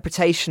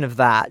interpretation of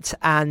that,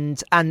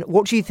 and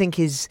what do you think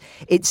is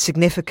its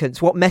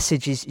significance? What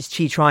message is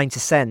Xi trying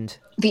to send?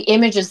 The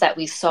images that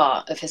we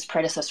saw of his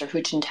predecessor,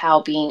 Hu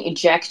Jintao, being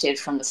ejected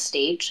from the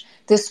stage,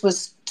 this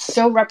was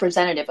so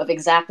representative of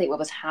exactly what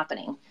was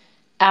happening.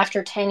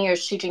 After 10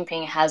 years, Xi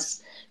Jinping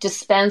has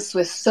dispensed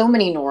with so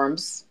many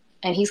norms,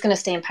 and he's going to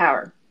stay in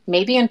power,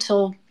 maybe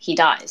until he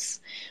dies.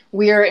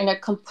 We are in a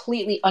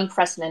completely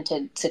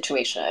unprecedented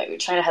situation.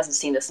 China hasn't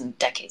seen this in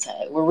decades.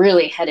 We're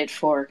really headed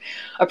for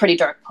a pretty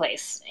dark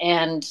place.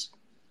 And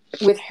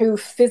with Hu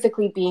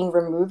physically being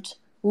removed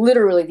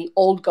literally the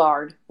old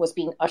guard was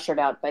being ushered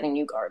out by the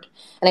new guard.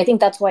 And I think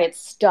that's why it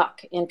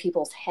stuck in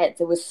people's heads.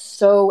 It was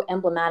so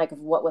emblematic of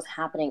what was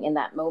happening in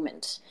that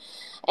moment.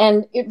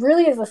 And it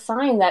really is a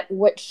sign that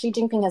what Xi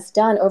Jinping has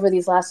done over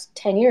these last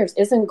 10 years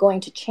isn't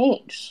going to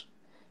change.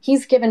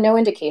 He's given no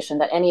indication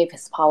that any of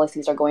his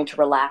policies are going to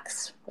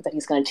relax or that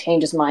he's going to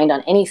change his mind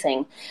on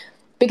anything,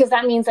 because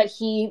that means that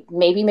he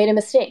maybe made a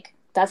mistake.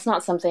 That's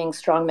not something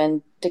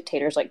strongmen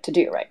dictators like to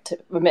do, right? To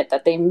admit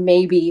that they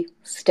maybe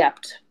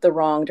stepped the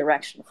wrong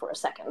direction for a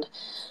second.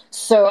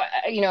 So,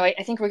 I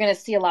think we're going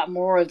to see a lot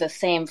more of the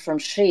same from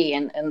Xi,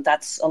 and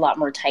that's a lot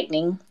more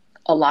tightening,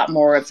 a lot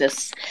more of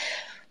this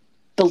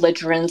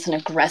belligerence and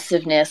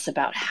aggressiveness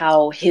about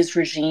how his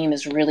regime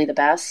is really the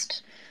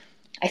best.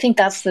 I think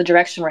that's the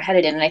direction we're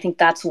headed in, and I think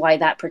that's why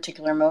that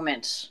particular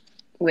moment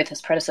with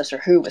his predecessor,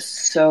 Hu, was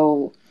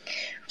so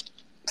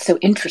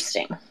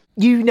interesting.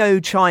 You know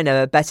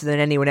China better than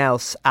anyone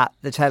else at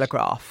The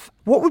Telegraph.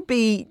 What would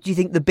be, do you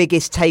think, the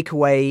biggest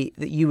takeaway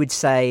that you would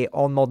say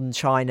on modern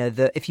China,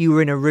 that if you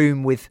were in a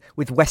room with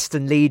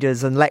Western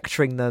leaders and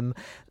lecturing them,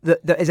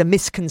 that is a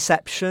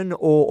misconception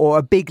or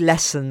a big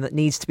lesson that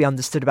needs to be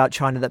understood about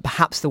China that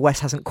perhaps the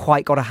West hasn't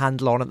quite got a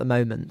handle on at the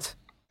moment?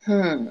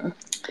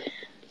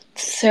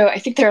 So I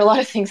think there are a lot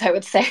of things I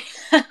would say.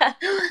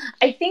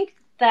 I think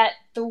that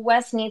the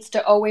West needs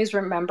to always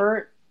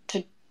remember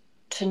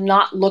to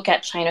not look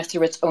at China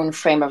through its own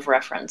frame of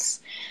reference.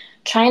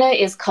 China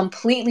is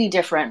completely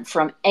different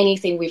from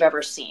anything we've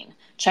ever seen.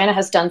 China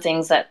has done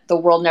things that the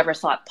world never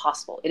thought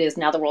possible. It is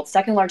now the world's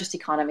second largest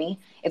economy.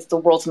 It's the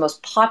world's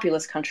most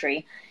populous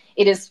country.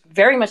 It is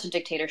very much a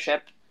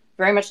dictatorship,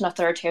 very much an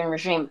authoritarian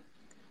regime,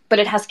 but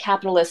it has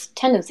capitalist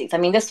tendencies. I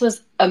mean, this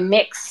was a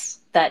mix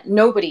that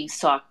nobody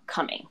saw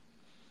coming.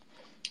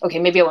 Okay,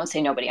 maybe I won't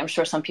say nobody. I'm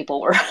sure some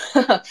people were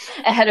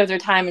ahead of their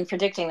time in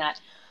predicting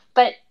that.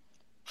 But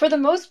for the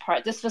most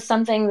part, this was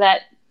something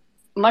that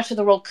much of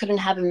the world couldn't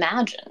have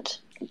imagined.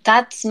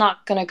 That's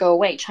not going to go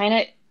away.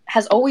 China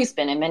has always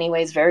been, in many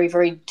ways, very,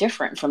 very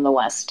different from the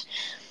West.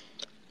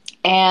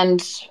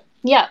 And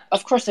yeah,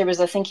 of course, there was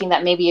a thinking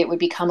that maybe it would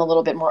become a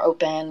little bit more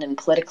open and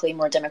politically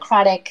more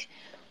democratic.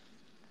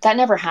 That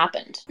never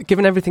happened.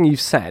 Given everything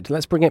you've said,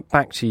 let's bring it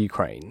back to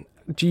Ukraine.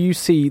 Do you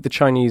see the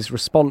Chinese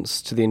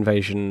response to the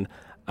invasion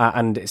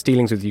and its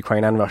dealings with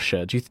Ukraine and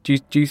Russia? Do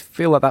you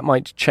feel that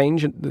might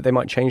change, that they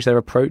might change their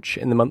approach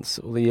in the months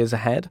or the years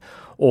ahead?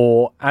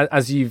 Or,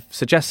 as you've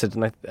suggested,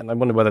 and I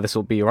wonder whether this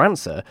will be your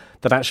answer,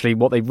 that actually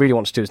what they really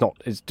want to do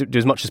is do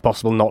as much as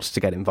possible not to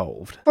get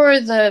involved?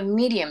 For the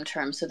medium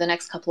term, so the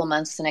next couple of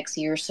months, the next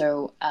year or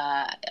so,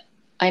 I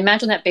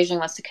imagine that Beijing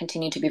wants to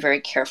continue to be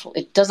very careful.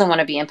 It doesn't want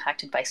to be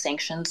impacted by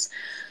sanctions,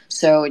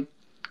 so it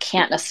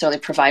can't necessarily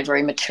provide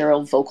very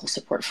material, vocal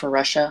support for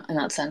Russia in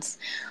that sense.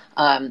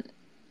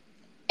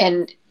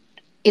 And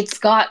it's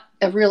got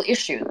a real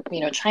issue.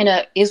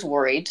 China is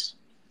worried,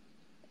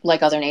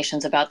 like other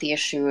nations, about the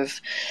issue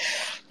of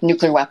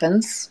nuclear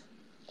weapons.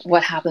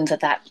 What happens at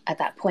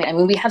that point? I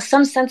mean, we have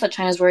some sense that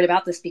China's worried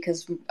about this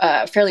because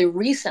fairly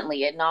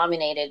recently it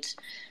nominated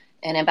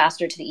an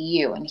ambassador to the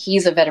EU, and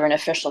he's a veteran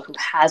official who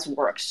has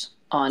worked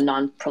on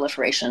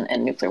non-proliferation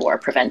and nuclear war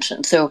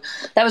prevention. So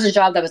that was a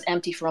job that was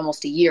empty for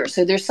almost a year.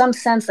 So there's some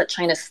sense that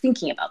China's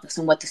thinking about this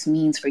and what this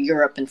means for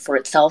Europe and for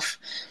itself.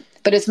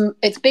 But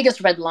its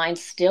biggest red line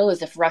still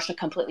is if Russia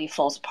completely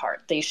falls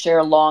apart. They share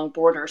a long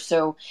border.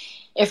 So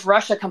if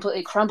Russia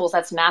completely crumbles,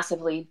 that's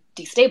massively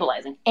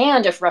destabilizing.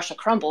 And if Russia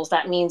crumbles,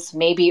 that means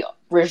maybe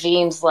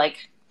regimes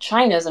like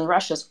China's and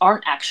Russia's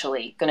aren't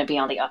actually going to be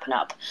on the up and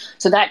up.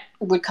 So that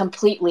would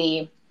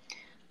completely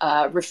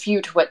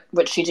refute what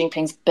Xi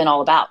Jinping's been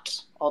all about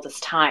all this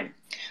time.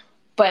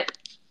 But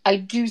I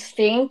do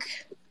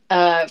think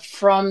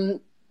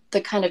from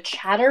the kind of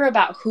chatter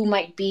about who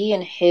might be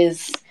in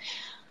his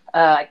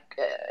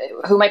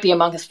who might be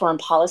among his foreign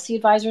policy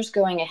advisors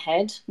going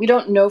ahead. We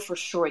don't know for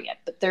sure yet,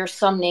 but there are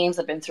some names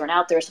that have been thrown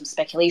out there, some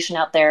speculation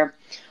out there.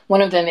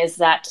 One of them is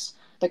that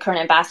the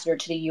current ambassador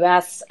to the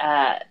U.S.,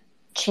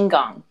 Qin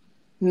Gang,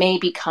 may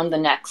become the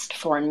next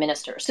foreign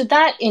minister. So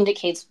that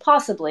indicates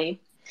possibly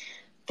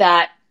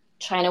that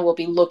China will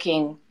be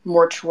looking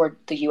more toward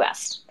the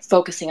U.S.,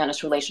 focusing on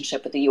its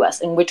relationship with the U.S.,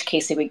 in which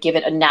case it would give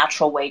it a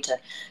natural way to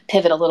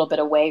pivot a little bit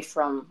away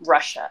from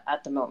Russia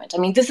at the moment. I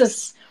mean, this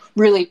is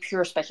really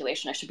pure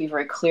speculation. I should be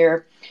very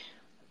clear.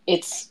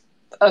 It's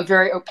a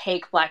very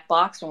opaque black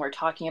box when we're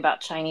talking about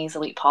Chinese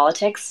elite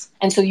politics.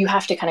 And so you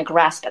have to kind of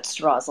grasp at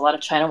straws. A lot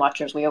of China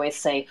watchers, we always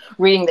say,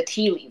 reading the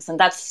tea leaves. And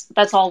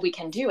that's all we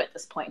can do at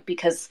this point,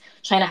 because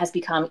China has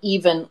become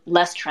even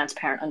less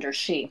transparent under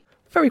Xi.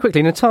 Very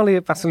quickly, Natalia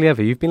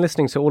Vasilieva, you've been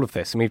listening to all of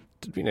this. And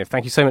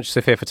thank you so much,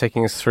 Sophia, for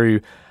taking us through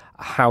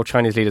how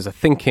Chinese leaders are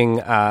thinking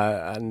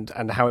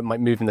and how it might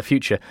move in the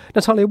future.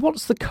 Natalia,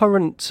 what's the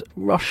current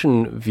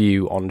Russian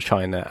view on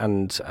China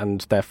and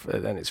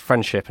its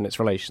friendship and its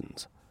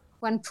relations?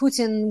 When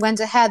Putin went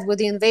ahead with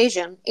the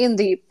invasion,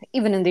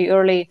 even in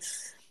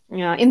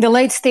the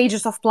late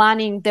stages of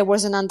planning, there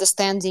was an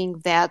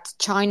understanding that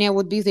China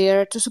would be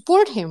there to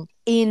support him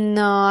in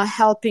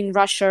helping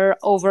Russia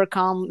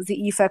overcome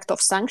the effect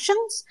of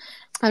sanctions.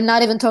 I'm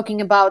not even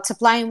talking about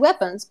supplying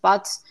weapons,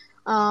 but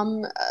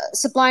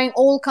supplying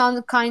all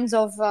kinds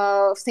of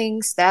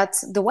things that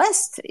the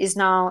West is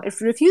now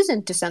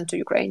refusing to send to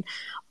Ukraine.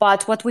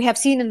 But what we have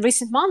seen in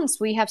recent months,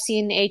 we have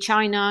seen a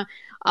China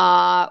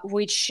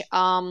which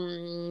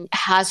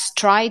has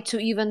tried to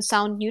even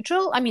sound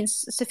neutral. I mean,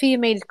 Sophia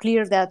made it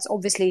clear that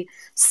obviously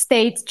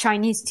state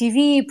Chinese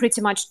TV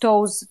pretty much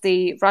toes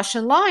the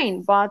Russian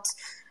line, but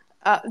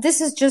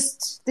this is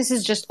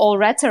just all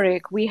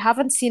rhetoric. We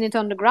haven't seen it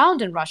on the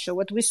ground in Russia.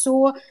 What we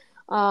saw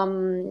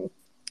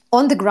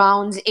on the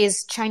ground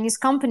is Chinese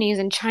companies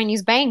and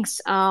Chinese banks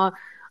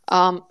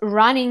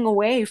running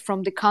away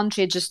from the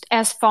country just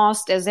as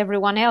fast as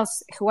everyone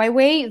else.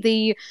 Huawei,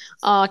 the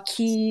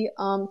key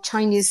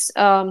Chinese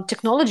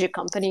technology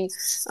company,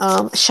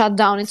 shut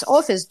down its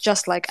office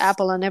just like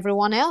Apple and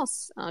everyone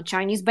else.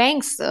 Chinese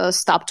banks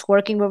stopped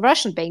working with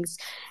Russian banks.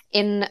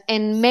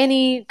 In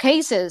many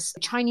cases,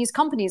 Chinese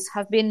companies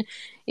have been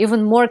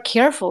even more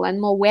careful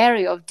and more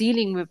wary of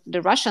dealing with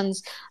the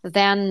Russians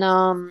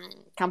than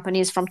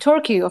companies from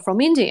Turkey or from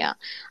India.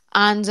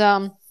 And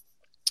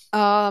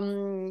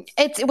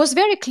it was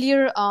very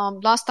clear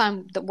last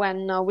time that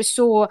when we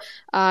saw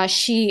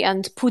Xi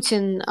and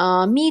Putin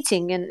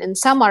meeting in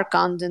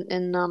Samarkand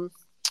in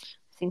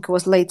I think it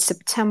was late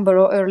September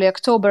or early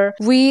October,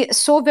 we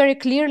saw very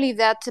clearly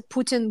that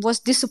Putin was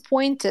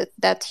disappointed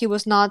that he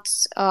was not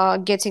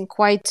getting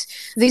quite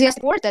the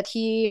support that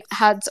he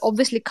had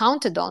obviously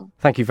counted on.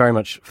 Thank you very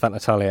much for that,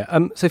 Natalia.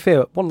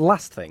 Sophia, one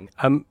last thing.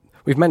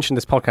 We've mentioned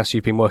this podcast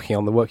you've been working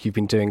on, the work you've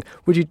been doing.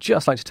 Would you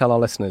just like to tell our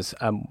listeners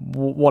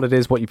what it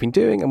is, what you've been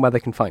doing, and where they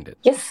can find it?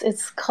 Yes,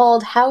 it's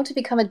called How to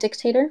Become a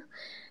Dictator.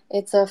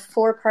 It's a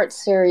 4-part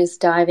series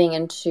diving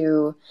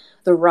into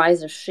the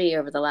rise of Xi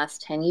over the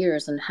last 10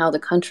 years and how the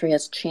country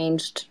has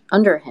changed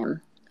under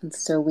him. And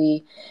so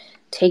we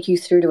take you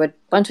through to a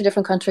bunch of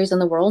different countries in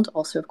the world,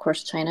 also, of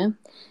course, China,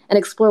 and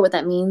explore what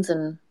that means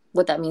and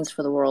what that means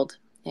for the world.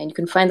 And you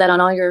can find that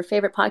on all your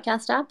favorite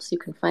podcast apps. You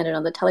can find it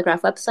on the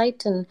Telegraph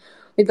website, and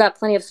we've got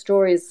plenty of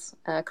stories,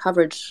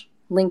 coverage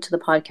linked to the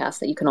podcast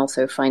that you can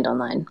also find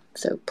online.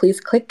 So please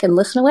click and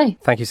listen away.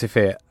 Thank you,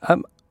 Sophia.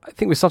 I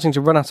think we're starting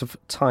to run out of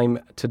time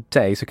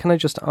today. So can I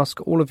just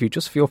ask all of you,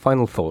 just for your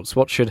final thoughts,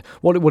 what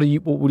will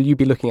you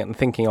be looking at and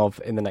thinking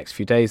of in the next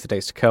few days, the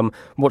days to come?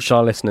 What should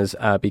our listeners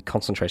be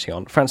concentrating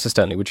on? Francis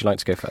Sternley, would you like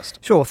to go first?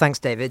 Sure, thanks,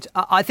 David.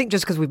 I think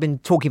just because we've been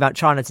talking about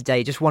China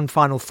today, just one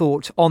final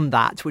thought on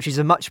that, which is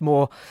a much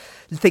more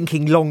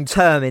thinking long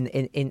term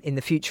in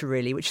the future,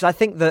 really, which is I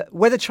think that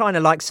whether China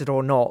likes it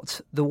or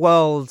not, the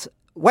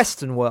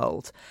Western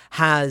world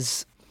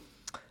has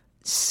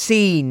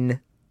seen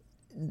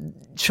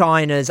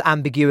China's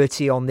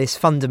ambiguity on this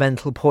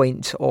fundamental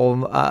point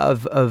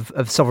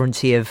of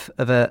sovereignty of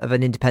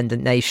an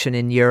independent nation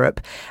in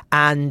Europe,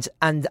 and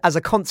as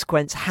a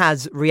consequence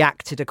has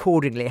reacted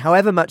accordingly.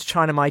 However much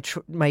China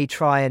may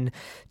try and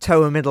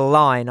toe a middle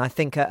line, I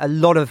think a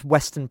lot of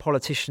Western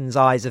politicians'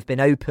 eyes have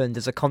been opened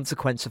as a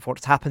consequence of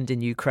what's happened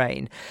in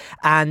Ukraine,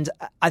 and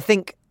I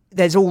think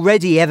there's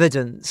already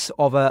evidence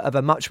of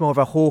a much more of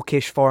a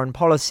hawkish foreign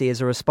policy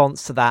as a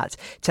response to that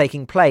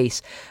taking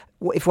place.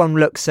 If one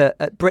looks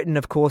at Britain,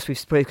 of course, we've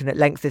spoken at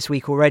length this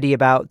week already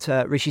about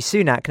Rishi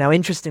Sunak. Now,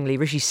 interestingly,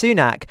 Rishi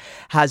Sunak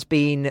has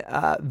been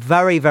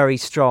very, very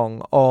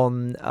strong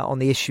on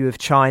the issue of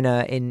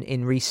China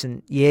in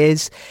recent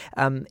years.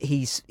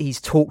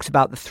 He's talked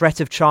about the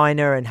threat of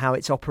China and how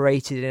it's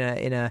operated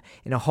in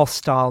a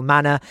hostile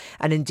manner.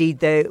 And indeed,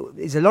 there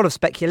is a lot of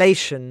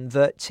speculation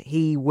that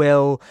he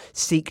will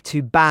seek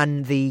to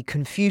ban the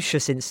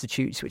Confucius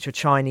Institutes, which are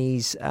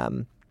Chinese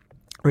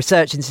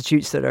research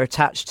institutes that are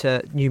attached to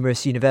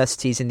numerous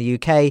universities in the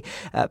UK,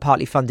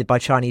 partly funded by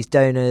Chinese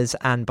donors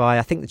and by,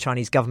 I think, the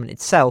Chinese government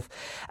itself,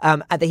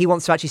 and that he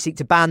wants to actually seek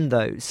to ban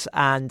those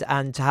and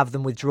to have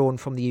them withdrawn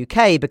from the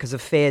UK because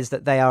of fears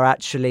that they are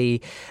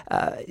actually,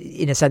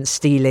 in a sense,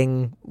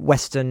 stealing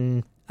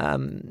Western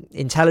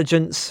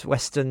intelligence,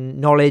 Western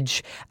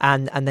knowledge,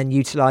 and then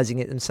utilising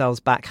it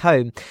themselves back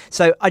home.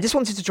 So I just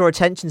wanted to draw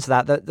attention to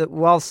that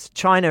whilst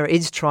China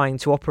is trying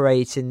to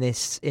operate in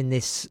this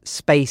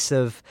space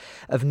of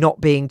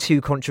not being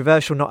too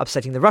controversial, not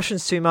upsetting the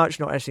Russians too much,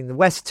 not upsetting the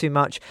West too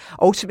much,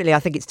 ultimately I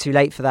think it's too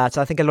late for that.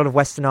 I think a lot of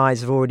Western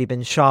eyes have already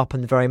been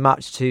sharpened very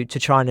much to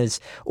China's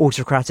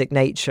autocratic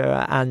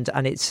nature and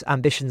its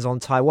ambitions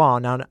on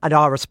Taiwan and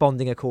are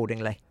responding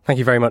accordingly. Thank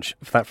you very much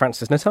for that,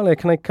 Francis. Natalia,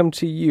 can I come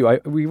to you?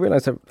 We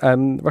realise that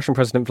Russian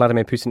President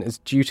Vladimir Putin is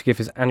due to give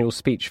his annual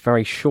speech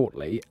very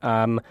shortly.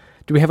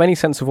 Do we have any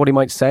sense of what he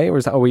might say, or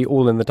are we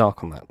all in the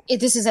dark on that?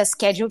 This is a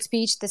scheduled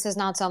speech. This is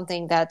not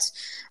something that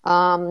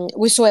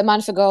we saw a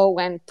month ago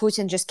when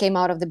Putin just came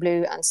out of the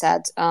blue and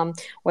said, there's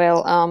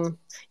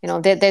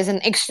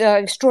an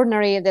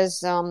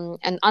there's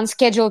an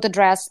unscheduled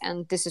address,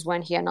 and this is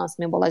when he announced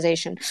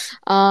mobilization.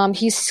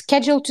 He's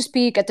scheduled to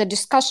speak at a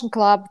discussion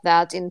club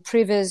that in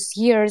previous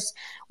years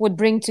would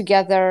bring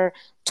together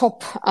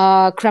top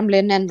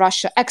Kremlin and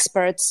Russia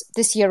experts.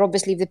 This year,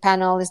 obviously, the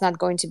panel is not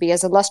going to be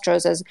as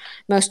illustrious as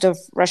most of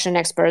Russian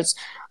experts.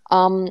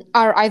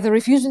 are either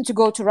refusing to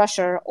go to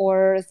Russia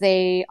or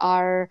they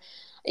are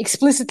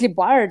explicitly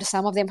barred.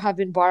 Some of them have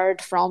been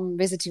barred from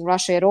visiting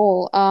Russia at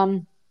all.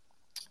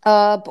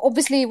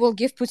 Obviously, it will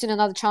give Putin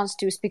another chance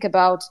to speak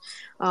about,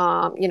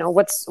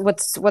 what's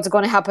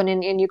going to happen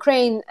in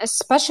Ukraine,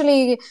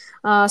 especially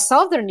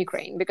southern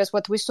Ukraine, because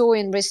what we saw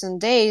in recent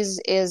days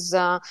is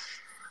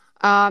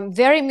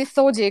very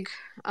methodic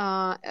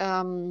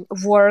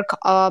work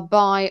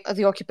by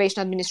the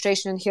occupation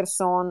administration in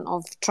Kherson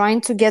of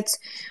trying to get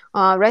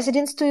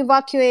residents to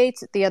evacuate,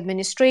 the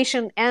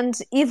administration, and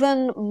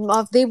even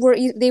they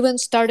even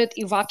started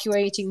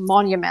evacuating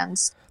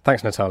monuments.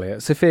 Thanks,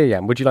 Natalia. Sophia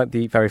Yan, would you like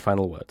the very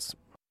final words?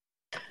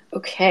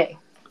 Okay,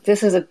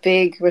 this is a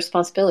big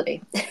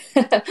responsibility.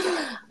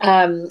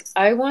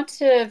 I want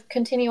to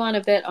continue on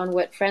a bit on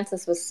what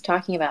Francis was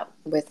talking about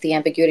with the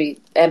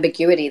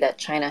ambiguity that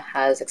China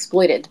has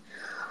exploited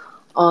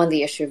on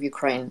the issue of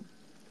Ukraine.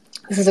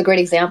 This is a great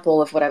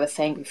example of what I was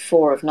saying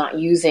before, of not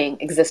using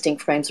existing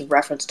frames of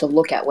reference to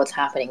look at what's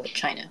happening with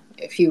China.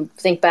 If you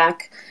think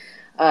back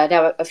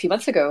now a few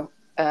months ago,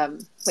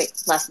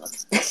 last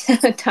month,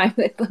 time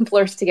that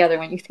blurs together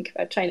when you think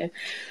about China.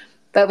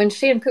 But when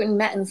Xi and Putin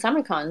met in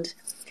Samarkand,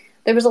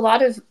 there was a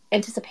lot of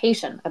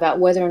anticipation about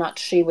whether or not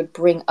Xi would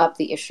bring up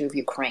the issue of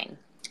Ukraine.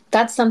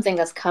 That's something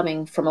that's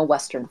coming from a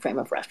Western frame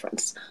of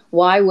reference.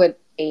 Why would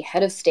a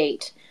head of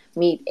state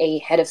meet a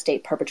head of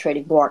state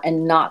perpetrating war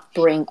and not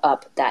bring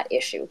up that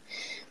issue?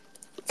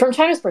 From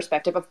China's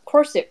perspective, of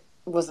course it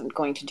wasn't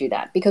going to do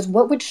that, because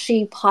what would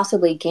Xi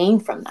possibly gain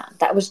from that?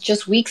 That was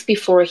just weeks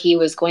before he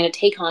was going to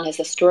take on his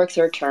historic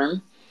third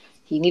term.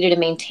 He needed to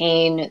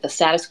maintain the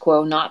status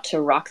quo, not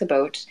to rock the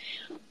boat.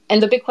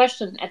 And the big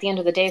question at the end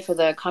of the day for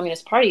the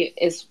Communist Party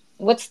is,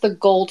 what's the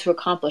goal to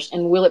accomplish,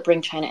 and will it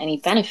bring China any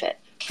benefit?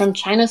 From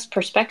China's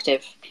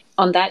perspective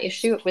on that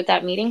issue with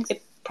that meeting,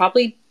 it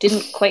probably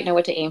didn't quite know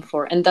what to aim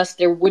for, and thus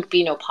there would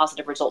be no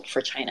positive result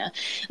for China.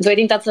 And so I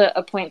think that's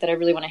a point that I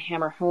really want to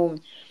hammer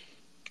home,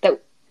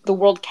 that the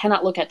world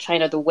cannot look at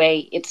China the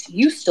way it's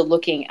used to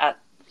looking at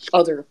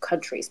other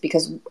countries,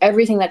 because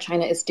everything that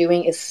China is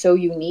doing is so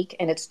unique,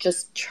 and it's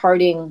just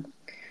charting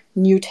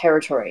new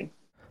territory.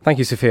 Thank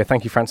you, Sophia.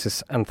 Thank you,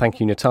 Francis, and thank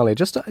you, Natalia.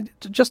 Just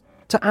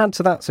to add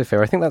to that,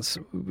 Sophia, I think that's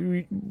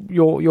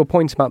your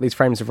point about these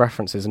frames of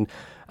references and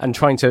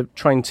trying to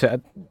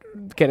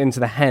get into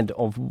the head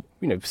of,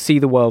 see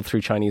the world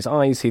through Chinese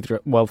eyes, see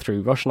the world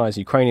through Russian eyes,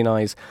 Ukrainian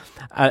eyes.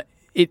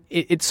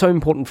 It's so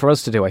important for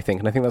us to do, I think,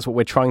 and I think that's what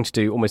we're trying to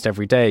do almost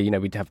every day.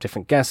 We'd have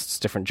different guests,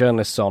 different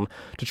journalists on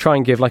to try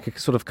and give like a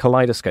sort of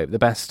kaleidoscope,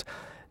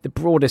 the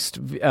broadest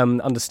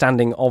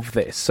understanding of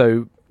this.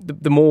 So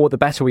the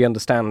better we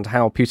understand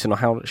how Putin or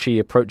how Xi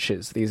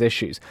approaches these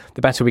issues,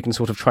 the better we can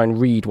sort of try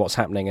and read what's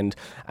happening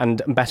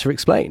and better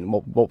explain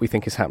what we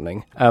think is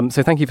happening.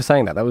 So thank you for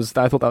saying that.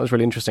 I thought that was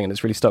really interesting, and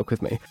it's really stuck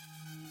with me.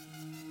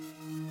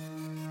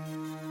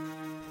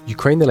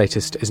 Ukraine the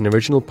Latest is an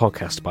original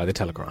podcast by The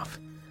Telegraph.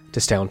 To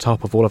stay on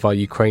top of all of our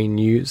Ukraine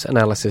news,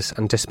 analysis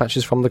and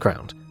dispatches from the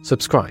ground,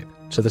 subscribe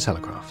to The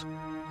Telegraph.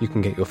 You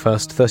can get your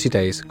first 30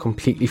 days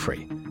completely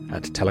free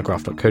at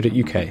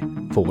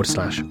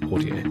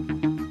telegraph.co.uk/audio.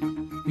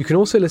 You can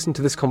also listen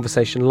to this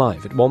conversation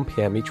live at 1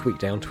 p.m. each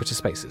weekday on Twitter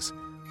Spaces.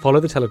 Follow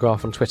The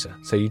Telegraph on Twitter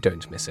so you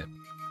don't miss it.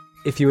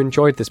 If you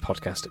enjoyed this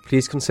podcast,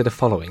 please consider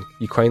following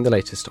Ukraine the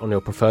Latest on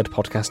your preferred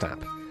podcast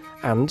app.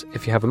 And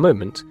if you have a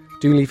moment,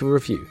 do leave a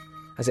review,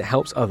 as it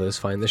helps others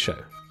find the show.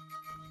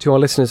 To our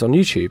listeners on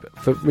YouTube,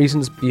 for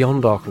reasons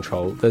beyond our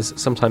control, there's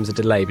sometimes a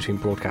delay between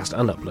broadcast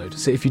and upload,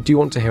 so if you do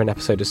want to hear an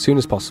episode as soon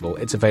as possible,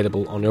 it's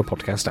available on your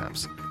podcast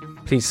apps.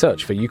 Please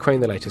search for Ukraine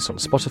the Latest on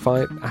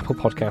Spotify, Apple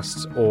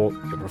Podcasts, or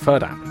your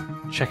preferred app.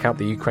 Check out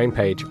the Ukraine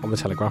page on the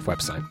Telegraph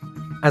website.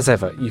 As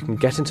ever, you can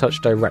get in touch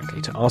directly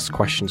to ask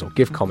questions or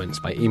give comments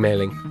by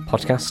emailing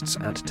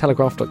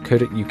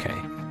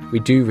podcasts@telegraph.co.uk. We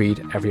do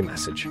read every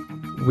message.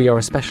 We are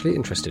especially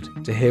interested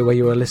to hear where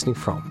you are listening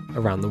from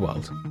around the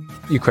world.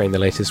 Ukraine the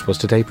Latest was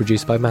today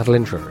produced by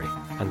Madeline Drury,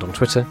 and on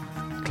Twitter,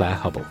 Claire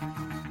Hubble.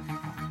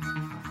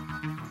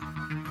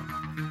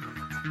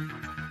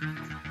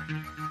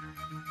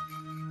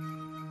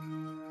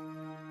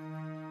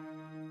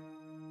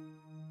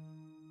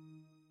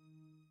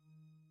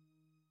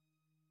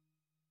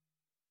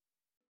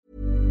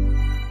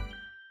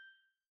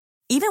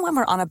 Even when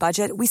we're on a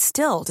budget, we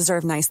still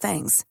deserve nice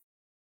things.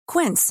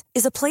 Quince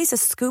is a place to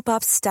scoop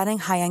up stunning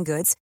high-end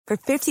goods for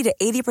 50 to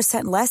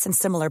 80% less than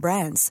similar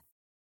brands.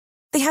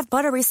 They have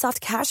buttery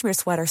soft cashmere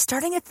sweaters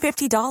starting at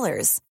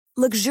 $50,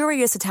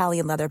 luxurious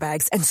Italian leather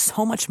bags, and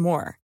so much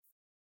more.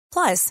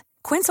 Plus,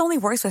 Quince only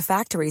works with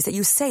factories that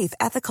use safe,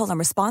 ethical, and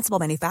responsible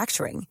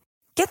manufacturing.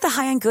 Get the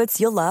high-end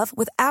goods you'll love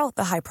without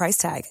the high price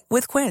tag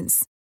with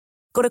Quince.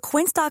 Go to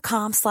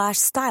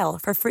quince.com/style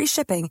for free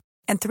shipping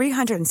and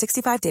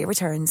 365-day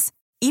returns.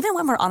 Even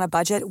when we're on a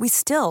budget, we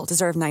still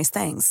deserve nice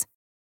things.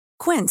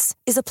 Quince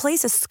is a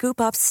place to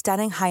scoop up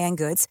stunning high-end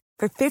goods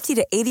for 50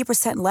 to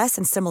 80% less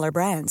than similar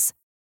brands.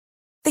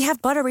 They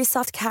have buttery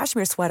soft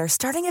cashmere sweaters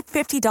starting at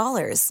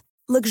 $50,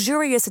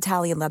 luxurious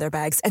Italian leather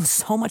bags, and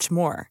so much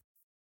more.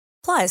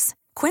 Plus,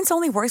 Quince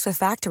only works with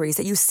factories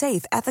that use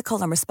safe,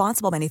 ethical, and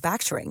responsible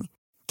manufacturing.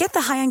 Get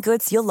the high-end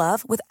goods you'll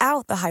love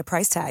without the high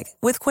price tag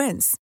with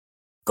Quince.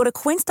 Go to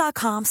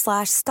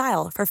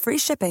quince.com/style for free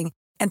shipping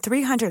and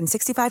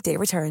 365-day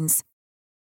returns.